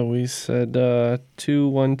answers. So we said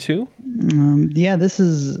 212. Yeah, this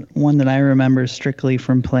is one that I remember strictly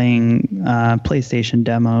from playing PlayStation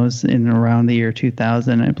demos in around the year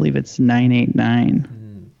 2000. I believe it's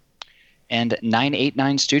 989. And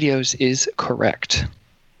 989 Studios is correct.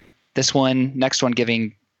 Next one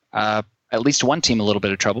giving at least one team a little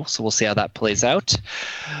bit of trouble, so we'll see how that plays out.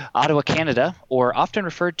 Ottawa, Canada, or often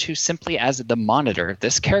referred to simply as the Monitor.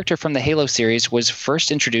 This character from the Halo series was first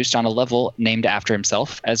introduced on a level named after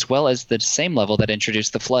himself, as well as the same level that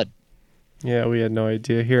introduced the Flood. Yeah, we had no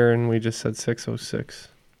idea here, and we just said 606.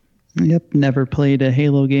 Yep, never played a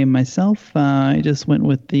Halo game myself. I just went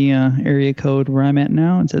with the area code where I'm at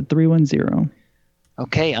now and said 310.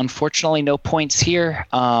 Okay, unfortunately no points here.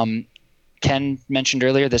 Ken mentioned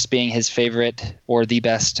earlier this being his favorite or the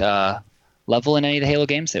best level in any of the Halo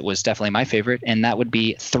games. It was definitely my favorite, and that would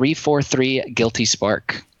be 343 Guilty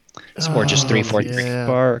Spark. Or just 343. Yeah.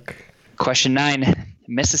 Spark. Question 9.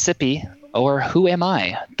 Mississippi, or who am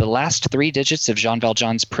I? The last 3 digits of Jean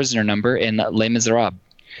Valjean's prisoner number in Les Miserables.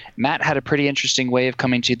 Matt had a pretty interesting way of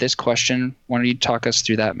coming to this question. Why don't you talk us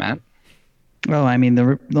through that, Matt? Well, I mean,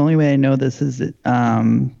 the only way I know this is that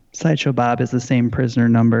Sideshow Bob is the same prisoner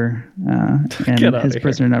number, and his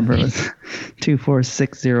prisoner number was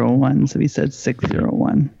 24601, so he said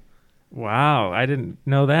 601. Wow, I didn't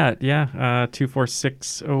know that. Yeah,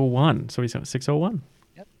 24601, so he said 601.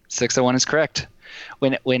 Yep, 601 is correct.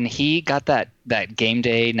 When he got that Game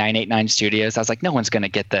Day 989 Studios, I was like, no one's going to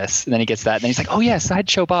get this. And then he gets that, and then he's like, oh yeah,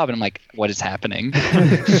 Sideshow Bob. And I'm like, what is happening?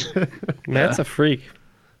 Matt's a freak.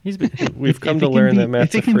 We've come to learn that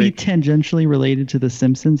Matt's a freak. If it can be tangentially related to The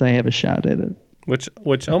Simpsons, I have a shot at it. Which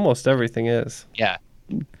almost everything is. Yeah.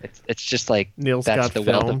 It's just like Neil's that's got the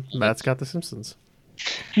film, Matt's got The Simpsons.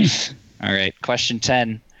 All right, question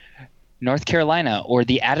 10. North Carolina, or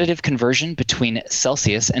the additive conversion between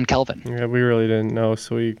Celsius and Kelvin. Yeah, we really didn't know,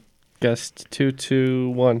 so we guessed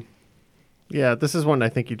 221. Yeah, this is one I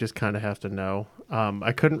think you just kind of have to know.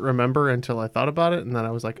 I couldn't remember until I thought about it, and then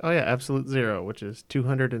I was like, oh yeah, absolute zero, which is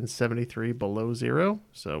 273 below zero.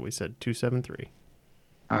 So we said 273.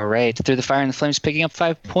 All right, Through the Fire and the Flames picking up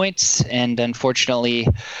 5 points, and unfortunately,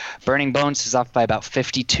 Burning Bones is off by about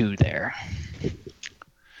 52 there.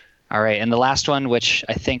 All right, and the last one, which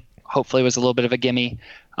I think hopefully was a little bit of a gimme,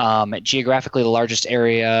 geographically the largest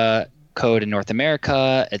area code in North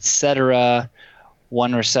America, etc.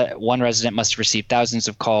 One resident must have received thousands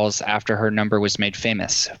of calls after her number was made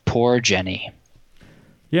famous. Poor Jenny.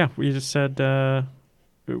 Yeah, we just said,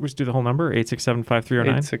 let's do the whole number, 867-5309.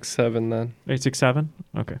 867 then. 867?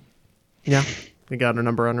 Okay. Yeah, we got her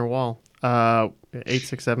number on her wall.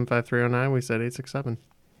 867-5309, we said 867.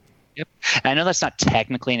 Yep. I know that's not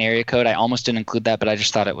technically an area code. I almost didn't include that, but I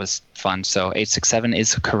just thought it was fun. So 867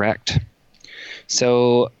 is correct.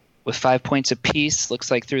 So with 5 points apiece, looks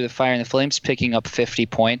like Through the Fire and the Flames picking up 50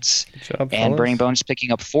 points. Good job, and fellas. Burning Bones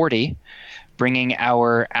picking up 40, bringing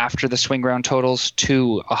our after the swing round totals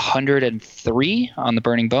to 103 on the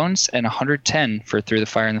Burning Bones and 110 for Through the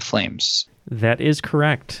Fire and the Flames. That is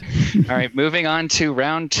correct. All right, moving on to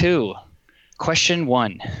round 2. Question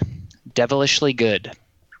 1. Devilishly Good.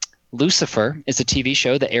 Lucifer is a TV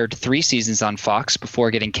show that aired 3 seasons on Fox before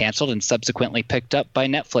getting canceled and subsequently picked up by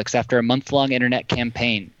Netflix after a month-long internet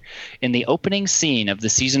campaign. In the opening scene of the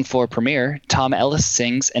season 4 premiere, Tom Ellis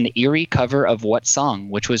sings an eerie cover of what song,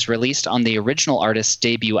 which was released on the original artist's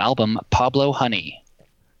debut album, Pablo Honey?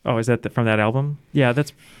 Oh, is that from that album? Yeah,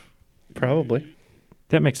 that's probably.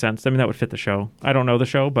 That makes sense. I mean, that would fit the show. I don't know the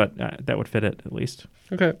show, but that would fit it at least.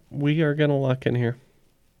 Okay, we are gonna lock in here.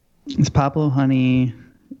 Is Pablo Honey?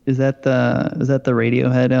 Is that the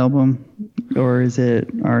Radiohead album, or is it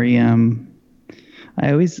REM? I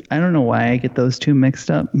don't know why I get those two mixed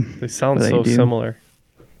up. They sound so similar.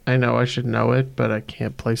 I know I should know it, but I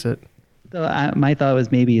can't place it. So my thought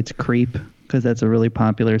was maybe it's Creep, because that's a really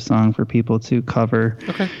popular song for people to cover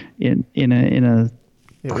in a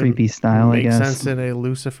creepy style, I guess. Makes sense in a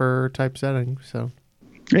Lucifer type setting. So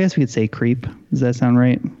I guess we could say Creep. Does that sound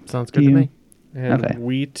right? Sounds good to me. And Okay.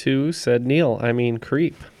 we too said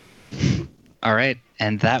Creep. All right,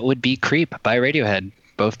 and that would be Creep by Radiohead.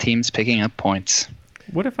 Both teams picking up points.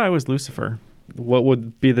 What if I was Lucifer? What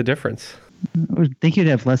would be the difference? I would think you'd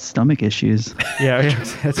have less stomach issues. Yeah,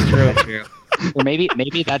 that's true. Or maybe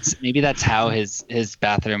that's how his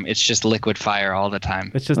bathroom. It's just liquid fire all the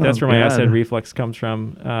time. It's just that's where my acid reflux comes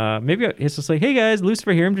from. Maybe it's just like, hey guys,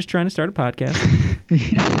 Lucifer here. I'm just trying to start a podcast.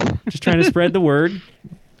 Just trying to spread the word.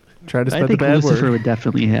 Try to I spread the think bad Lucifer word. would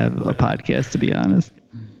definitely have a podcast, to be honest.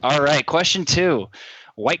 All right, question 2.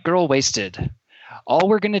 White girl wasted. All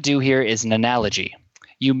we're going to do here is an analogy.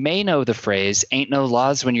 You may know the phrase, ain't no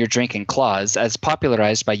laws when you're drinking claws, as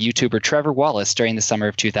popularized by YouTuber Trevor Wallace during the summer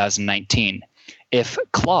of 2019. If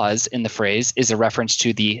claws in the phrase is a reference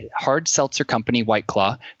to the hard seltzer company White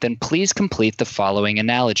Claw, then please complete the following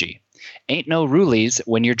analogy. Ain't no rulies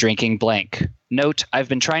when you're drinking blank. Note, I've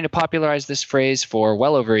been trying to popularize this phrase for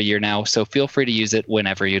well over a year now, so feel free to use it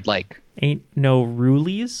whenever you'd like. Ain't no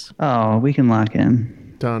rulies? Oh, we can lock in.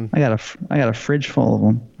 Done. I got a fridge full of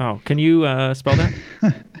them. Oh, can you spell that?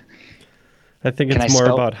 I think Can it's I more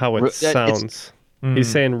spell- about how it sounds. He's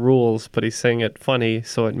saying rules, but he's saying it funny,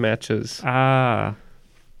 so it matches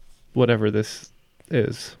whatever this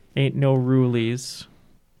is. Ain't no rulies.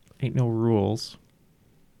 Ain't no rules.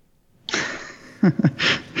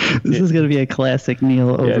 This is going to be a classic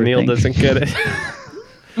Neil overthink. Yeah, Neil doesn't get it.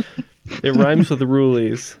 It rhymes with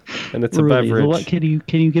rulies, and it's a Rulies. beverage. What can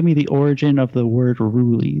you give me the origin of the word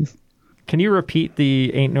rulies? Can you repeat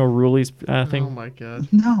the ain't no rulies thing? Oh my god.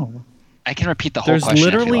 No. I can repeat the whole There's question.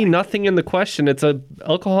 literally nothing in the question. It's a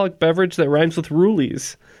alcoholic beverage that rhymes with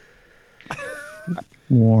rulies.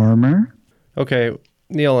 Warmer. Okay,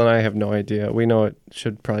 Neil and I have no idea. We know it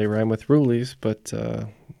should probably rhyme with rulies, but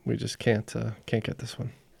we just can't get this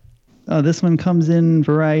one. Oh, this one comes in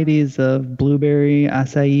varieties of blueberry,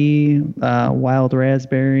 acai, wild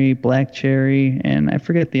raspberry, black cherry, and I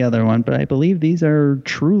forget the other one, but I believe these are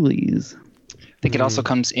Trulies. I think it also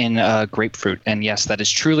comes in grapefruit. And yes, that is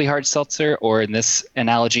truly hard seltzer, or in this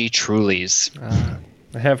analogy, Trulies.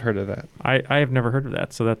 I have heard of that. I have never heard of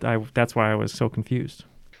that, so that's why I was so confused.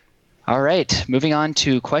 All right, moving on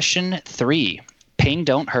to question 3. Pain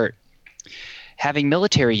don't hurt. Having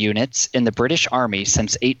military units in the British Army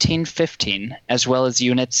since 1815, as well as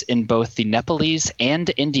units in both the Nepalese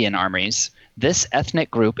and Indian armies, this ethnic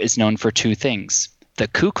group is known for 2 things: the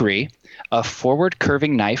kukri, a forward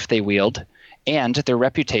curving knife they wield, and their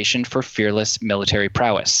reputation for fearless military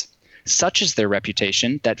prowess. Such is their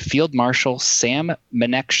reputation that Field Marshal Sam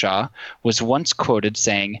Manekshaw was once quoted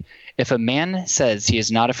saying, "If a man says he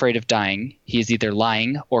is not afraid of dying, he is either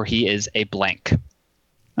lying or he is a blank."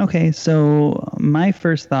 Okay, so my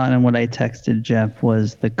first thought and what I texted Jeff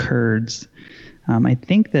was the Kurds. I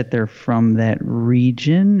think that they're from that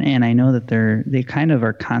region, and I know that they kind of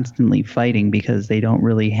are constantly fighting because they don't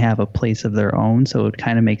really have a place of their own. So it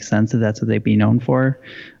kind of makes sense that that's what they'd be known for.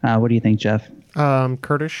 What do you think, Jeff?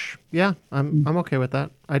 Kurdish. Yeah, I'm okay with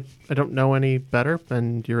that. I don't know any better,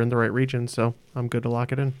 and you're in the right region, so I'm good to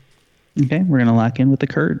lock it in. Okay, we're gonna lock in with the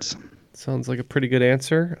Kurds. Sounds like a pretty good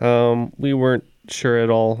answer. We weren't sure at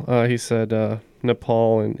all. He said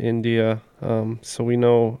Nepal and India. So we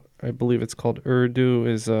know, I believe it's called Urdu,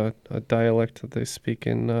 is a dialect that they speak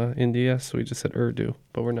in India. So we just said Urdu,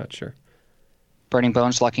 but we're not sure. Burning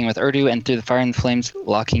Bones locking with Urdu, and Through the Fire and the Flames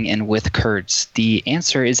locking in with Kurds. The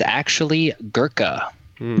answer is actually Gurkha.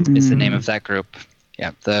 Is the name of that group.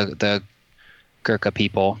 Yeah, the Gurkha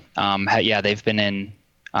people. They've been in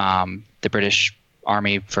the British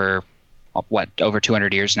Army for over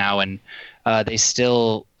 200 years now, and they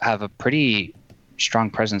still have a pretty strong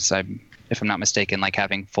presence. If I'm not mistaken, like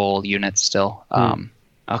having full units still.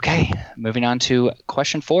 Okay, moving on to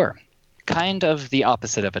question 4. Kind of the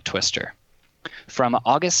opposite of a twister. From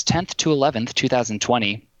August 10th to 11th,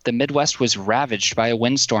 2020, the Midwest was ravaged by a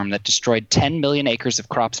windstorm that destroyed 10 million acres of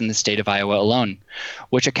crops in the state of Iowa alone,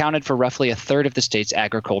 which accounted for roughly a third of the state's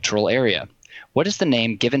agricultural area. What is the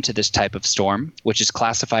name given to this type of storm, which is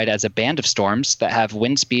classified as a band of storms that have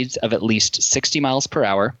wind speeds of at least 60 miles per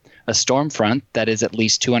hour, a storm front that is at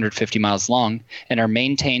least 250 miles long, and are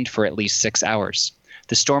maintained for at least 6 hours?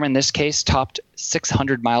 The storm in this case topped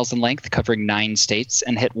 600 miles in length, covering 9 states,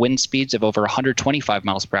 and hit wind speeds of over 125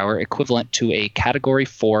 miles per hour, equivalent to a Category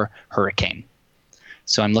 4 hurricane.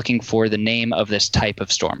 So I'm looking for the name of this type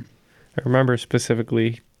of storm. I remember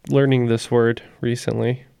specifically learning this word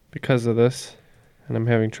recently because of this, and I'm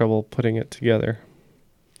having trouble putting it together.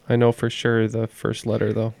 I know for sure the first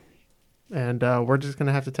letter, though. And we're just going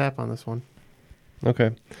to have to tap on this one.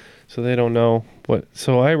 Okay. So they don't know what...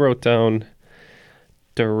 So I wrote down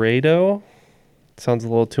Dorado, Sounds a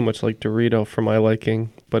little too much like Dorito for my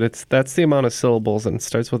liking, but that's the amount of syllables and it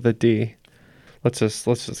starts with a D. Let's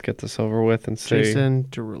just get this over with and say Jason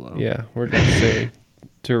Derulo. Yeah, we're gonna say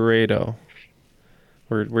Dorado.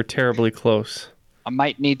 We're terribly close. I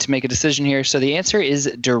might need to make a decision here. So the answer is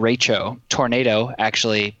derecho. Tornado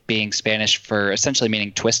actually being Spanish for essentially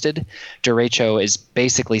meaning twisted. Derecho is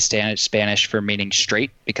basically Spanish for meaning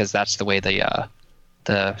straight because that's the way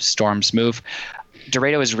the storms move.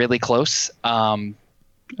 Dorado is really close. I'll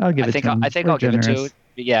give it to him. I think I'll give it to.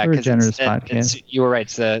 Yeah, because it's you were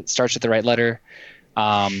right. It starts with the right letter.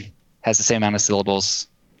 Has the same amount of syllables,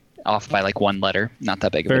 off by like one letter. Not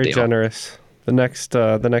that big of a deal. Very generous. The next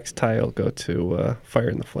tie will go to Fire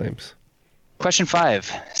in the Flames. Question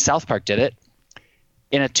 5. South Park did it.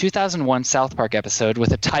 In a 2001 South Park episode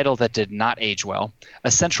with a title that did not age well,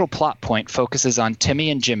 a central plot point focuses on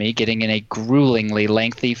Timmy and Jimmy getting in a gruelingly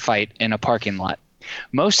lengthy fight in a parking lot.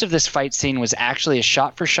 Most of this fight scene was actually a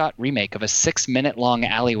shot-for-shot remake of a 6-minute-long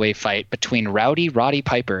alleyway fight between Rowdy Roddy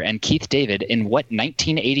Piper and Keith David in what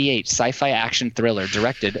 1988 sci-fi action thriller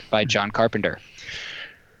directed by John Carpenter?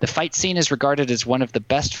 The fight scene is regarded as one of the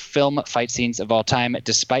best film fight scenes of all time,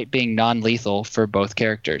 despite being non-lethal for both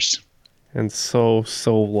characters. And so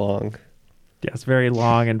long. Yeah, it's very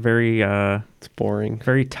long and very... it's boring.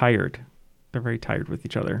 Very tired. They're very tired with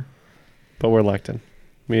each other. But we're locked in.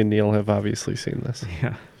 Me and Neil have obviously seen this.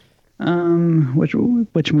 Yeah. Which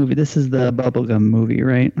movie? This is the bubblegum movie,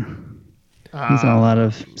 right? He's on a lot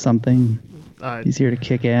of something. He's here to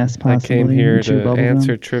kick ass, possibly. I came here to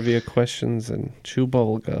answer trivia questions and chew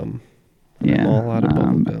bubblegum. Yeah. All out of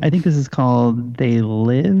bubblegum. I think this is called They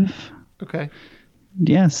Live. Okay.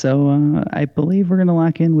 Yeah, so I believe we're going to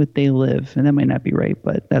lock in with They Live. And that might not be right,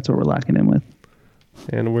 but that's what we're locking in with.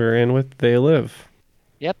 And we're in with They Live.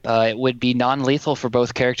 Yep, it would be non-lethal for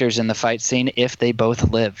both characters in the fight scene if they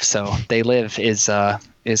both live. So They Live is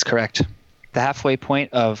correct. The halfway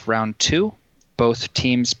point of round 2, both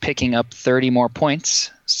teams picking up 30 more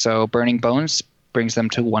points. So Burning Bones brings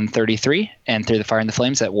them to 133, and Through the Fire and the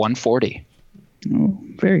Flames at 140. Oh,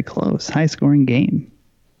 very close. High-scoring game.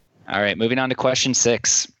 All right, moving on to question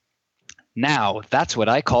 6. Now, that's what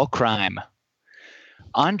I call crime.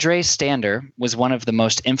 Andre Stander was one of the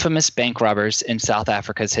most infamous bank robbers in South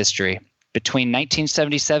Africa's history. Between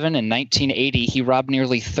 1977 and 1980, he robbed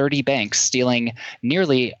nearly 30 banks, stealing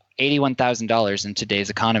nearly $81,000 in today's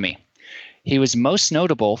economy. He was most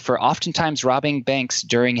notable for oftentimes robbing banks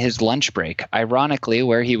during his lunch break, ironically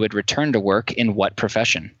where he would return to work in what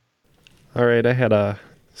profession? All right, I had a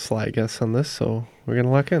sly guess on this, so we're going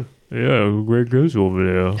to lock in. Yeah, great guess over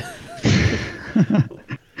there.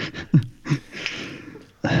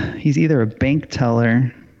 He's either a bank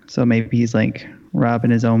teller, so maybe he's like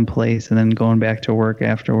robbing his own place and then going back to work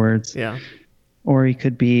afterwards. Yeah. Or he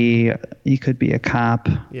could be a cop.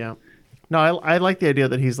 Yeah. No, I like the idea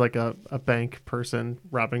that he's like a bank person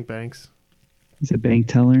robbing banks. He's a bank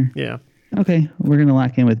teller? Yeah. Okay, we're going to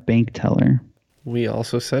lock in with bank teller. We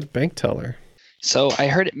also said bank teller. So I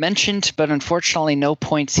heard it mentioned, but unfortunately no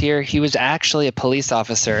points here. He was actually a police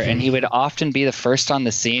officer, and he would often be the first on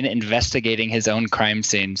the scene investigating his own crime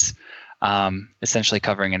scenes, essentially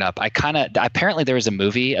covering it up. Apparently there was a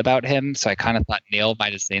movie about him, so I kind of thought Neil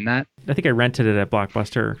might have seen that. I think I rented it at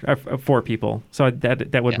Blockbuster for people. So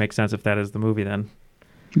that would make sense if that is the movie then.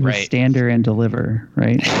 Right. Stander and Deliver,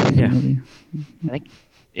 right? Yeah. I think,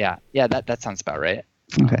 yeah, that sounds about right.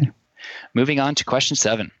 Okay. Moving on to question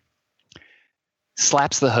 7.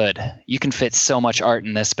 Slaps the Hood. You can fit so much art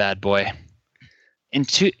in this bad boy.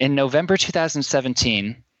 In November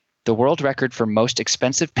 2017, the world record for most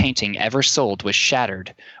expensive painting ever sold was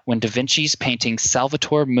shattered when Da Vinci's painting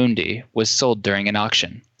Salvator Mundi was sold during an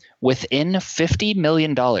auction. Within $50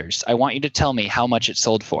 million, I want you to tell me how much it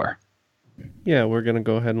sold for. Yeah, we're going to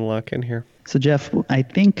go ahead and lock in here. So, Jeff, I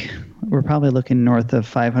think we're probably looking north of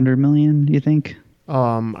 500 million, do you think?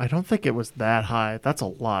 I don't think it was that high. That's a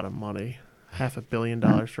lot of money. $500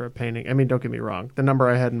 million for a painting. I mean, don't get me wrong. The number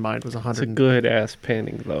I had in mind was 100. It's a good-ass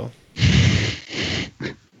painting, though.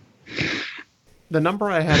 The number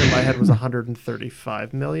I had in my head was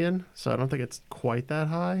 135 million, so I don't think it's quite that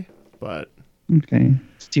high, but... Okay.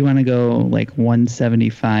 So do you want to go like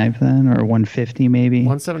 175 then, or 150 maybe?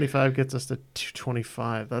 175 gets us to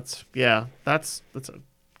 225. That's a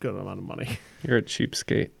good amount of money. You're a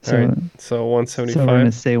cheapskate. So, all right. So 175. So we're going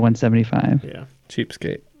to say 175. Yeah.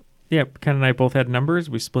 Cheapskate. Yeah, Ken and I both had numbers.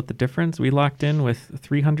 We split the difference. We locked in with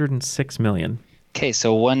 306 million. Okay,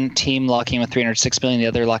 so one team locking in with 306 million, the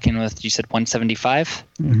other locking in with, you said 175?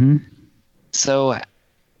 Mm-hmm. So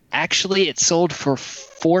Actually, it sold for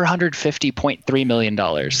 $450.3 million.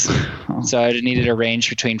 So I needed a range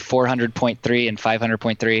between 400.3 and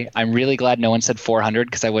 500.3. I'm really glad no one said 400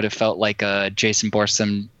 because I would have felt like a Jason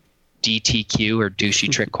Borsum DTQ or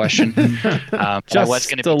douchey trick question. I was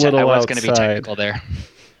going to be technical there.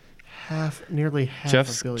 Nearly half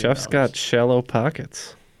Jeff's $1 billion. got shallow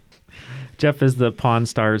pockets. Jeff is the Pawn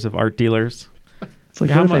Stars of art dealers. It's like,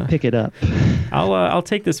 what if I pick it up? I'll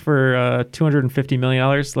take this for $250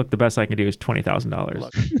 million. Look, the best I can do is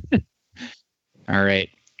 $20,000. All right.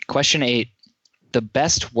 Question 8. The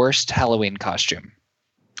best worst Halloween costume.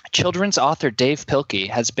 Children's author Dave Pilkey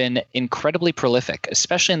has been incredibly prolific,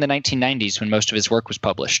 especially in the 1990s when most of his work was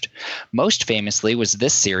published. Most famously was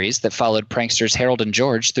this series that followed pranksters Harold and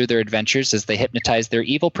George through their adventures as they hypnotized their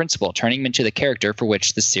evil principal, turning him into the character for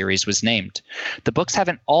which the series was named. The books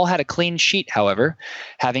haven't all had a clean sheet, however,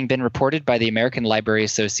 having been reported by the American Library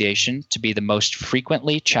Association to be the most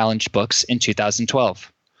frequently challenged books in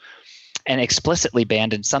 2012, and explicitly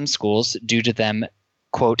banned in some schools due to them,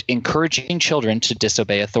 quote, encouraging children to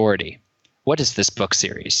disobey authority. What is this book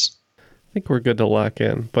series? I think we're good to lock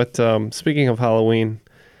in. But speaking of Halloween,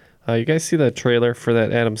 you guys see that trailer for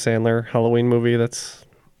that Adam Sandler Halloween movie? That's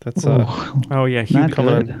oh yeah,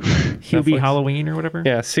 Hubie Halloween or whatever.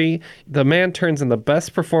 Yeah, see, the man turns in the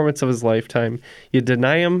best performance of his lifetime. You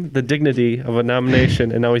deny him the dignity of a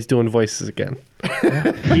nomination, and now he's doing voices again.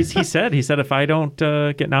 He said if I don't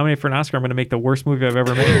get nominated for an Oscar, I'm going to make the worst movie I've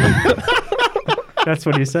ever made. That's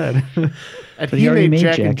what he said. And But he already made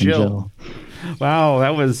Jack and Jill. Wow,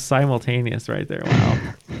 that was simultaneous right there.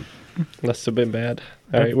 Wow. Must have been bad.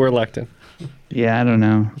 All right, we're locked in. Yeah, I don't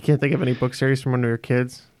know. You can't think of any book series from when we were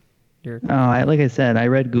kids? Like I said, I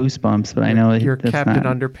read Goosebumps, but I know your that's Captain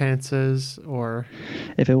not, Underpantses or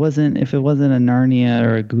if it wasn't a Narnia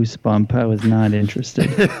or a Goosebump, I was not interested.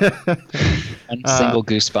 One single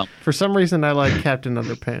Goosebump. For some reason, I like Captain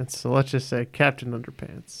Underpants, so let's just say Captain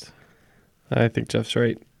Underpants. I think Jeff's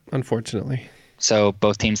right, unfortunately. So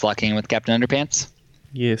both teams locking in with Captain Underpants?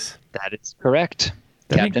 Yes. That is correct.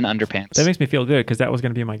 Captain Underpants. That makes me feel good because that was going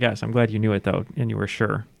to be my guess. I'm glad you knew it, though, and you were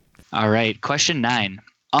sure. All right. Question 9.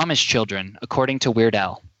 Amish children, according to Weird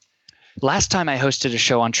Al. Last time I hosted a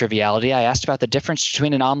show on Triviality, I asked about the difference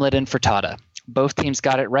between an omelet and frittata. Both teams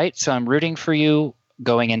got it right, so I'm rooting for you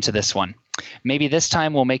going into this one. Maybe this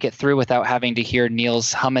time we'll make it through without having to hear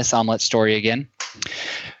Neil's hummus omelet story again.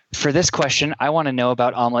 For this question, I want to know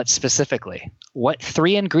about omelets specifically. What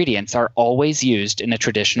 3 ingredients are always used in a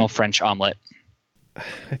traditional French omelet?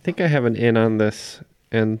 I think I have an in on this,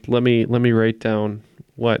 and let me write down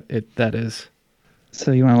what that is.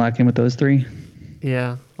 So you want to lock in with those 3?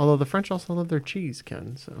 Yeah, although the French also love their cheese,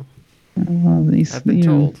 Ken, so I've been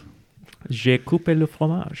told. J'ai coupé le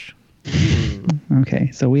fromage. Okay,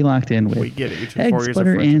 so we locked in with We get it. eggs,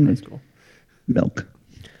 butter, and milk.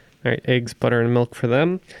 All right, eggs, butter, and milk for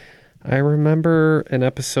them. I remember an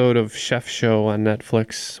episode of Chef Show on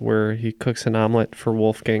Netflix where he cooks an omelet for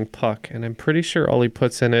Wolfgang Puck, and I'm pretty sure all he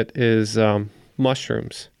puts in it is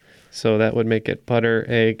mushrooms. So that would make it butter,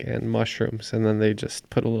 egg, and mushrooms, and then they just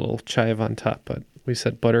put a little chive on top, but we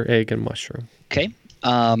said butter, egg, and mushroom. Okay.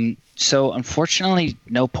 So unfortunately,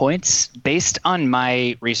 no points. Based on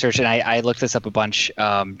my research, and I looked this up a bunch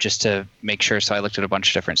just to make sure, so I looked at a bunch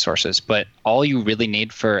of different sources, but all you really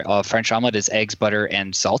need for a French omelet is eggs, butter,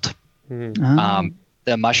 and salt.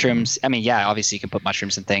 The mushrooms, I mean, yeah, obviously you can put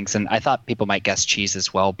mushrooms and things, and I thought people might guess cheese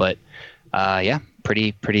as well, but yeah,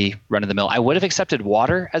 pretty run-of-the-mill. I would have accepted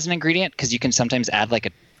water as an ingredient because you can sometimes add like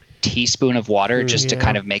a teaspoon of water just to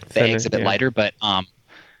kind of make the eggs a bit lighter, but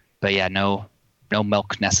yeah, no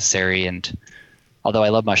milk necessary. And although I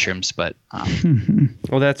love mushrooms, but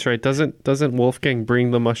oh, that's right. Doesn't Wolfgang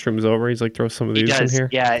bring the mushrooms over? He's like, throw some of these in here.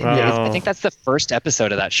 Yeah, I think that's the first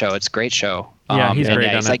episode of that show. It's a great show. Yeah, he's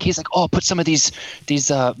great. He's like, oh, put some of these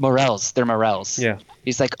morels. They're morels. Yeah.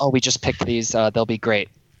 He's like, oh, we just picked these. They'll be great.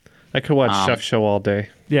 I could watch Chef Show all day.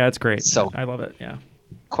 Yeah, it's great. So I love it. Yeah.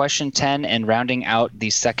 Question 10 and rounding out the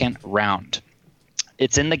second round.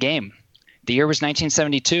 It's in the game. The year was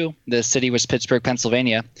 1972. The city was Pittsburgh,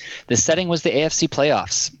 Pennsylvania. The setting was the AFC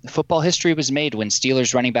playoffs. Football history was made when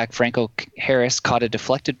Steelers running back Franco Harris caught a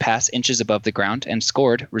deflected pass inches above the ground and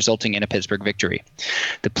scored, resulting in a Pittsburgh victory.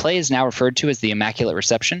 The play is now referred to as the Immaculate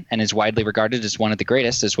Reception and is widely regarded as one of the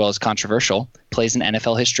greatest, as well as controversial, plays in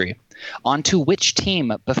NFL history. On to which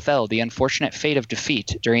team befell the unfortunate fate of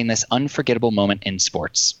defeat during this unforgettable moment in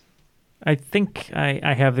sports? I think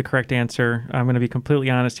I have the correct answer. I'm going to be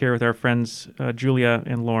completely honest here with our friends Julia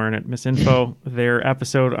and Lauren at Miss Info. Their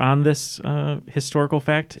episode on this historical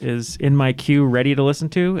fact is in my queue, ready to listen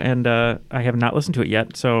to, and I have not listened to it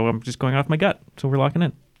yet, so I'm just going off my gut. So we're locking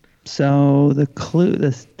in. So the clue,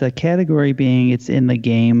 the category being it's in the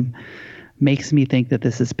game, makes me think that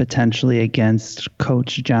this is potentially against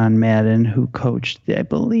Coach John Madden, who coached, I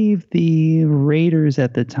believe, the Raiders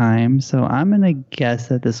at the time. So I'm going to guess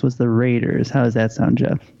that this was the Raiders. How does that sound,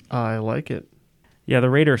 Jeff? I like it. Yeah, the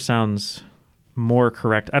Raiders sounds more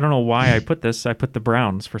correct. I don't know why I put this. I put the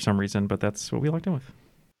Browns for some reason, but that's what we locked in with.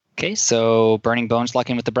 Okay, so Burning Bones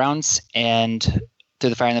locking with the Browns, and Through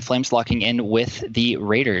the Fire and the Flames locking in with the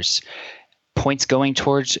Raiders. Points going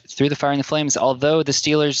towards Through the Fire and the Flames, although the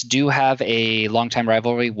Steelers do have a longtime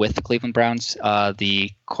rivalry with the Cleveland Browns. The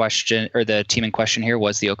team in question here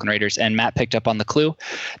was the Oakland Raiders, and Matt picked up on the clue.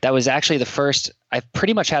 That was actually the first. I've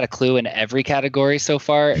pretty much had a clue in every category so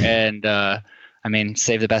far, and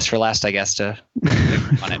save the best for last, I guess, to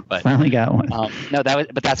on it. But finally got one.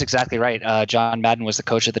 But that's exactly right. John Madden was the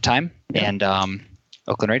coach at the time, and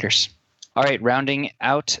Oakland Raiders. All right, rounding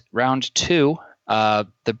out round 2.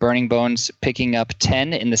 The Burning Bones picking up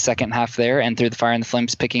 10 in the second half there, and Through the Fire and the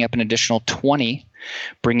Flames picking up an additional 20,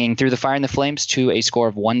 bringing Through the Fire and the Flames to a score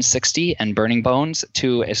of 160 and Burning Bones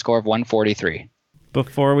to a score of 143.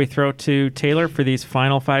 Before we throw to Taylor for these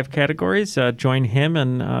final 5 categories, join him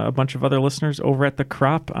and a bunch of other listeners over at The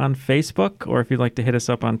Crop on Facebook, or if you'd like to hit us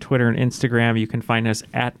up on Twitter and Instagram, you can find us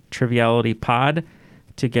at TrivialityPod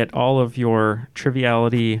to get all of your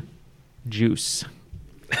Triviality juice.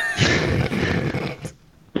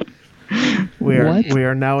 We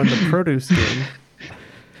are now in the produce game.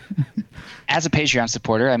 As a Patreon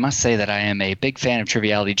supporter, I must say that I am a big fan of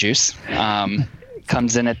Triviality Juice.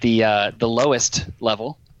 Comes in at the lowest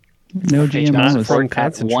level. No GMOs. For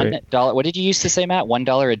at $1. What did you used to say, Matt?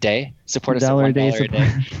 $1 a day. Support us at $1 a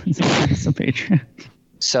day. So Patreon.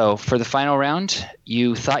 So for the final round,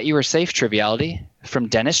 you thought you were safe, Triviality. From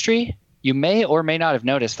dentistry, you may or may not have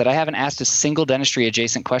noticed that I haven't asked a single dentistry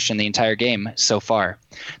adjacent question the entire game so far.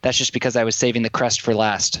 That's just because I was saving the crest for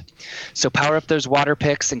last. So power up those water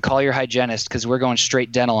picks and call your hygienist, because we're going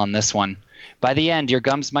straight dental on this one. By the end, your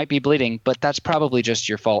gums might be bleeding, but that's probably just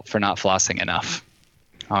your fault for not flossing enough.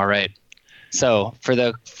 All right. So for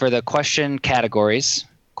the question categories,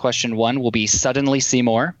 question 1 will be Suddenly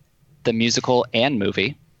Seymour, the musical and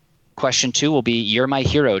movie. Question 2 will be You're My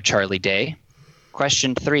Hero, Charlie Day.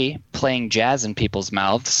 Question 3, Playing Jazz in People's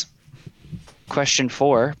Mouths. Question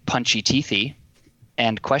 4, Punchy Teethy.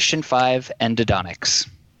 And question 5, Endodontics.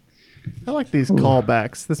 I like these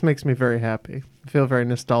callbacks. This makes me very happy. I feel very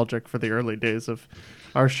nostalgic for the early days of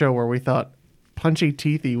our show where we thought Punchy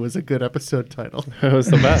Teethy was a good episode title. It was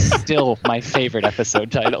the best. Still my favorite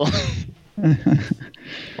episode title.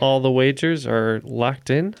 All the wagers are locked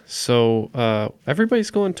in. So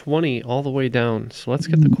everybody's going 20 all the way down. So let's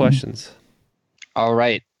get the questions. All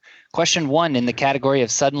right. Question 1 in the category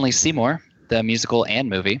of Suddenly Seymour, the musical and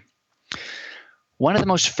movie. One of the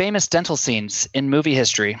most famous dental scenes in movie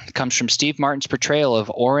history comes from Steve Martin's portrayal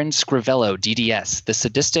of Orin Scrivello, DDS, the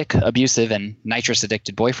sadistic, abusive, and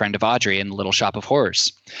nitrous-addicted boyfriend of Audrey in Little Shop of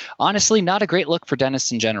Horrors. Honestly, not a great look for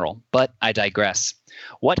dentists in general, but I digress.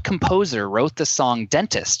 What composer wrote the song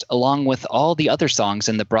Dentist along with all the other songs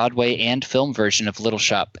in the Broadway and film version of Little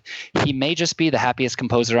Shop? He may just be the happiest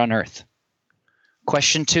composer on earth.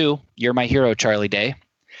 Question 2, You're My Hero, Charlie Day.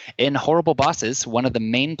 In Horrible Bosses, one of the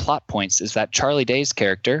main plot points is that Charlie Day's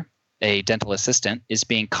character, a dental assistant, is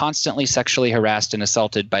being constantly sexually harassed and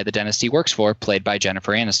assaulted by the dentist he works for, played by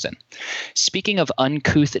Jennifer Aniston. Speaking of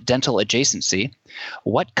uncouth dental adjacency,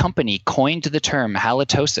 what company coined the term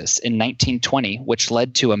halitosis in 1920, which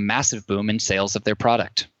led to a massive boom in sales of their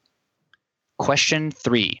product? Question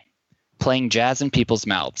 3, Playing Jazz in People's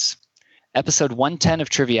Mouths. Episode 110 of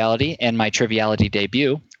Triviality and my Triviality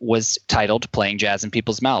debut was titled Playing Jazz in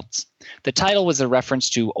People's Mouths. The title was a reference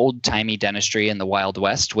to old-timey dentistry in the Wild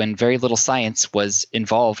West when very little science was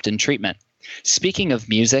involved in treatment. Speaking of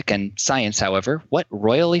music and science, however, what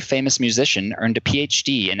royally famous musician earned a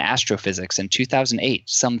PhD in astrophysics in 2008,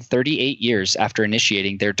 some 38 years after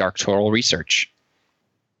initiating their doctoral research?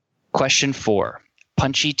 Question 4,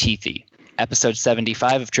 Punchy Teethy. Episode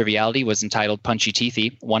 75 of Triviality was entitled Punchy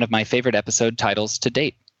Teethy, one of my favorite episode titles to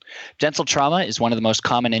date. Dental trauma is one of the most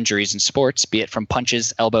common injuries in sports, be it from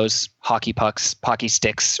punches, elbows, hockey pucks, hockey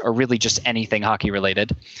sticks, or really just anything hockey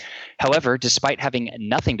related. However, despite having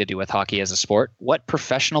nothing to do with hockey as a sport, what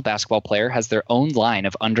professional basketball player has their own line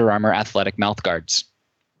of Under Armour athletic mouth guards?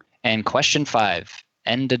 And question 5,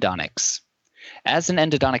 endodontics. As an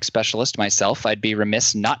endodontic specialist myself, I'd be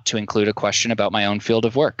remiss not to include a question about my own field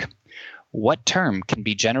of work. What term can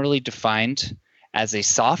be generally defined as a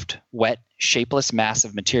soft, wet, shapeless mass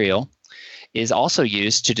of material is also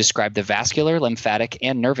used to describe the vascular, lymphatic,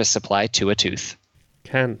 and nervous supply to a tooth?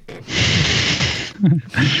 Ken.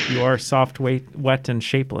 You are soft, wet, and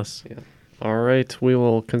shapeless. Yeah. All right, we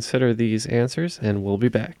will consider these answers, and we'll be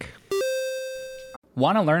back.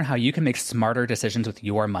 Want to learn how you can make smarter decisions with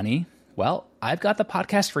your money? Well, I've got the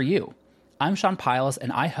podcast for you. I'm Sean Piles,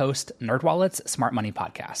 and I host NerdWallet's Smart Money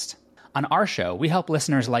Podcast. On our show, we help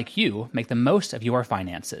listeners like you make the most of your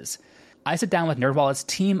finances. I sit down with NerdWallet's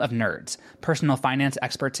team of nerds, personal finance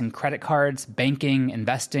experts in credit cards, banking,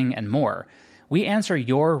 investing, and more. We answer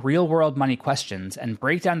your real-world money questions and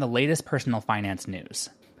break down the latest personal finance news.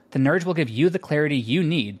 The nerds will give you the clarity you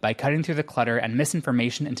need by cutting through the clutter and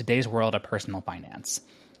misinformation in today's world of personal finance.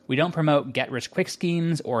 We don't promote get-rich-quick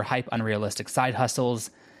schemes or hype unrealistic side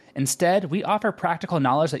hustles. Instead, we offer practical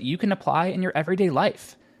knowledge that you can apply in your everyday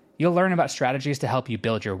life. You'll learn about strategies to help you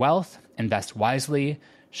build your wealth, invest wisely,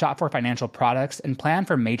 shop for financial products, and plan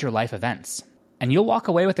for major life events. And you'll walk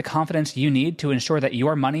away with the confidence you need to ensure that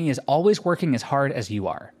your money is always working as hard as you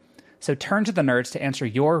are. So turn to the nerds to answer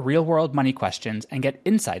your real-world money questions and get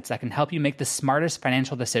insights that can help you make the smartest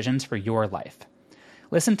financial decisions for your life.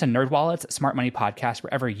 Listen to NerdWallet's Smart Money Podcast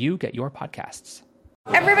wherever you get your podcasts.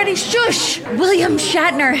 Everybody shush! William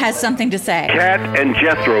Shatner has something to say. Cat and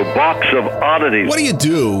Jethro, box of oddities. What do you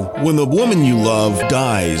do when the woman you love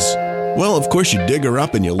dies? Well, of course, you dig her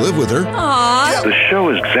up and you live with her. Aww. The show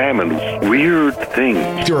examines weird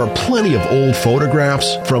things. There are plenty of old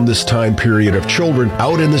photographs from this time period of children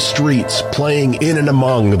out in the streets playing in and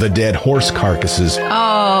among the dead horse carcasses.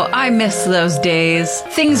 Oh, I miss those days.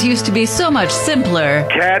 Things used to be so much simpler.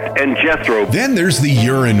 Cat and Jethro. Then there's the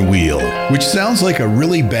urine wheel, which sounds like a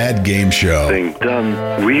really bad game show. Thing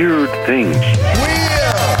done weird things.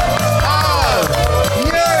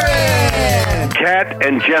 Cat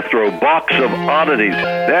and Jethro, box of oddities.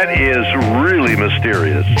 That is really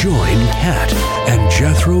mysterious. Join Cat and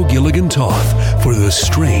Jethro Gilligan Toth for the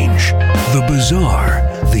strange, the bizarre,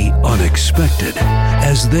 the unexpected,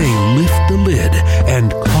 as they lift the lid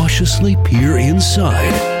and cautiously peer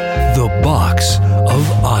inside the Box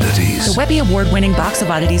of Oddities. The Webby Award-winning Box of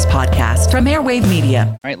Oddities podcast from Airwave Media.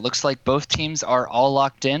 All right, looks like both teams are all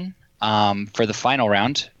locked in for the final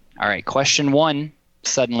round. All right, question 1,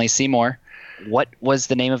 Suddenly Seymour. What was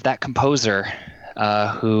the name of that composer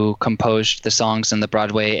who composed the songs in the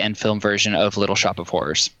Broadway and film version of Little Shop of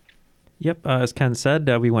Horrors? Yep, as Ken said,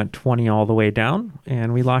 we went 20 all the way down,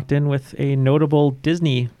 and we locked in with a notable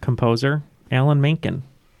Disney composer, Alan Menken.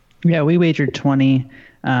 Yeah, we wagered 20.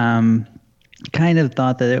 Kind of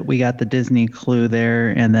thought that we got the Disney clue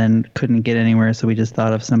there and then couldn't get anywhere, so we just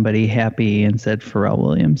thought of somebody happy and said Pharrell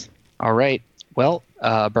Williams. All right. Well,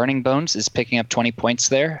 Burning Bones is picking up 20 points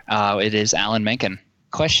there. It is Alan Menken.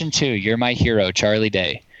 Question 2, you're my hero, Charlie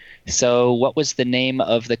Day. So what was the name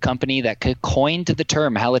of the company that coined the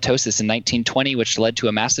term halitosis in 1920, which led to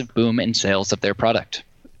a massive boom in sales of their product?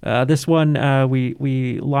 This one,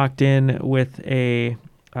 we locked in with a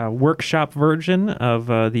workshop version of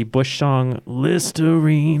the Bush song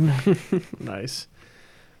Listerine. Nice.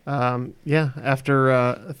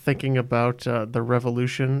 After thinking about the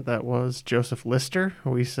revolution that was Joseph Lister,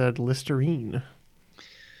 we said Listerine.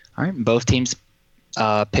 All right, both teams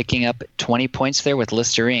picking up 20 points there with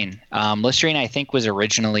Listerine. Listerine, I think, was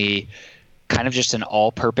originally kind of just an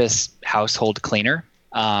all-purpose household cleaner.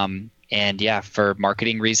 And yeah, for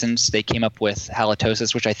marketing reasons, they came up with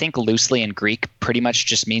halitosis, which I think loosely in Greek pretty much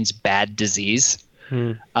just means bad disease,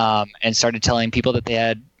 and started telling people that they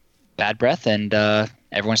had bad breath, and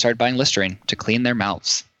everyone started buying Listerine to clean their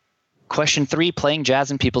mouths. Question 3, playing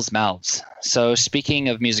jazz in people's mouths. So speaking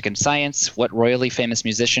of music and science, what royally famous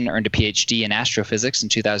musician earned a PhD in astrophysics in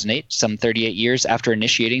 2008, some 38 years after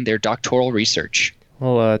initiating their doctoral research?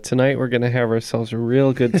 Well, tonight we're going to have ourselves a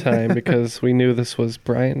real good time because we knew this was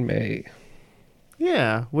Brian May.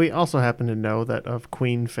 Yeah, we also happen to know that of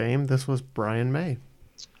Queen fame, this was Brian May.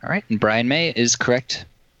 All right, and Brian May is correct.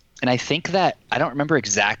 And I think that, I don't remember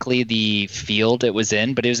exactly the field it was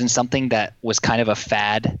in, but it was in something that was kind of a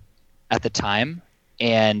fad at the time,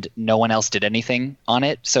 and no one else did anything on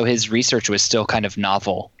it. So his research was still kind of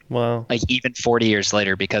novel. Wow. Like even 40 years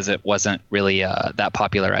later, because it wasn't really that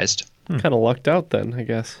popularized. Kind of lucked out then, I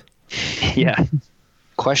guess. Yeah.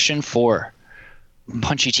 Question 4,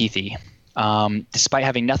 Punchy Teethy. Despite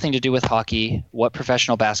having nothing to do with hockey, what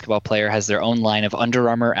professional basketball player has their own line of Under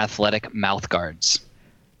Armour athletic mouth guards?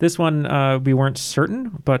 This one, we weren't certain,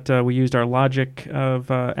 but we used our logic of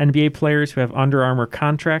NBA players who have Under Armour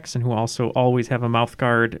contracts and who also always have a mouth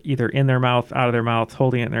guard either in their mouth, out of their mouth,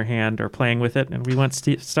 holding it in their hand, or playing with it. And we went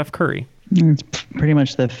Steph Curry. It's pretty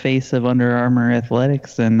much the face of Under Armour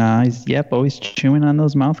athletics, and he's, always chewing on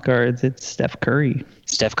those mouth guards. It's Steph Curry.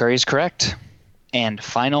 Steph Curry is correct. And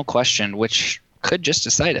final question, which could just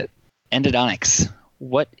decide it. Endodontics.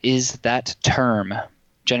 What is that term?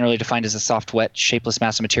 Generally defined as a soft, wet, shapeless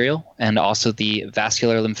mass of material, and also the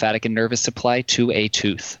vascular, lymphatic, and nervous supply to a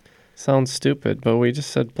tooth. Sounds stupid, but we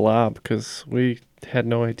just said blob because we had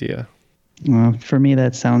no idea. Well, for me,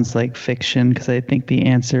 that sounds like fiction because I think the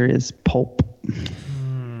answer is pulp.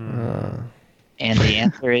 And the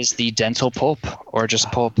answer is the dental pulp, or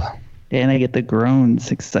just pulp. And I get the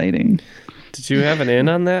groans. Exciting. Did you have an in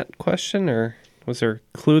on that question, or was there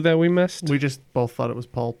a clue that we missed? We just both thought it was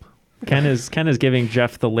pulp. Ken is giving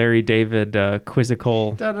Jeff the Larry David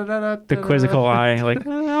quizzical eye. Like,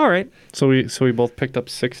 all right. So we both picked up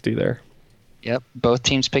 60 there. Yep, both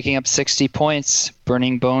teams picking up 60 points.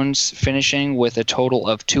 Burning Bones finishing with a total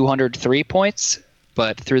of 203 points,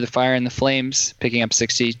 but Through the Fire and the Flames picking up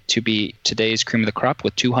 60 to be today's cream of the crop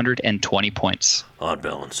with 220 points. Odd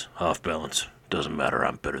balance, off balance. Doesn't matter.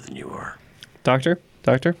 I'm better than you are. Doctor?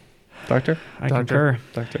 I concur.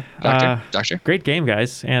 Doctor? Great game,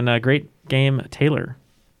 guys, and great game, Taylor.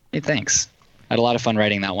 Hey, thanks. I had a lot of fun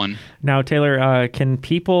writing that one. Now, Taylor, can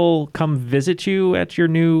people come visit you at your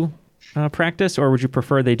new practice, or would you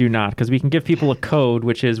prefer they do not? Because we can give people a code,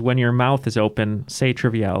 which is when your mouth is open, say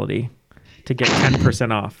Triviality to get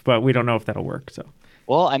 10% off, but we don't know if that'll work. So,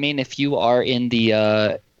 well, I mean, if you are in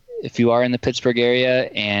the Pittsburgh area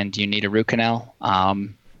and you need a root canal,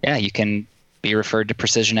 you can be referred to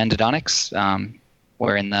Precision Endodontics.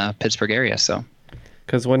 We're in the Pittsburgh area, so.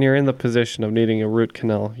 Because when you're in the position of needing a root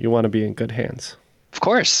canal, you want to be in good hands. Of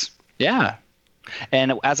course, yeah.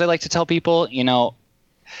 And as I like to tell people,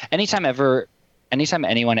 anytime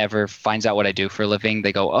anyone ever finds out what I do for a living,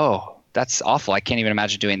 they go, "Oh, that's awful. I can't even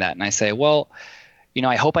imagine doing that." And I say, "Well,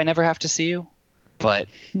 I hope I never have to see you, but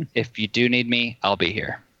if you do need me, I'll be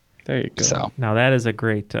here." There you go. So now that is a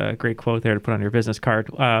great quote there to put on your business card.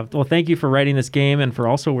 Well, thank you for writing this game and for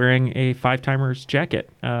also wearing a 5-timers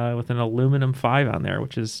jacket with an aluminum 5 on there,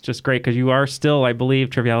 which is just great because you are still, I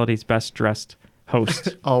believe, Triviality's best dressed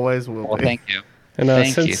host. Always will be. Well, thank you. And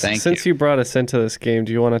Thank since you brought us into this game,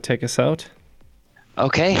 do you want to take us out?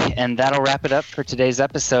 Okay, and that'll wrap it up for today's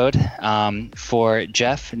episode. For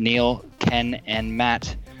Jeff, Neil, Ken, and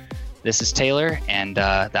Matt, this is Taylor, and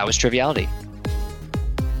that was Triviality.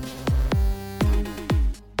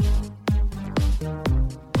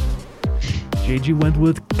 JG went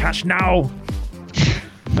with cash now.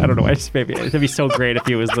 I don't know. It'd be so great if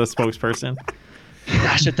he was the spokesperson.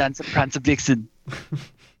 Dasher, Dancer, Prancer, Vixen.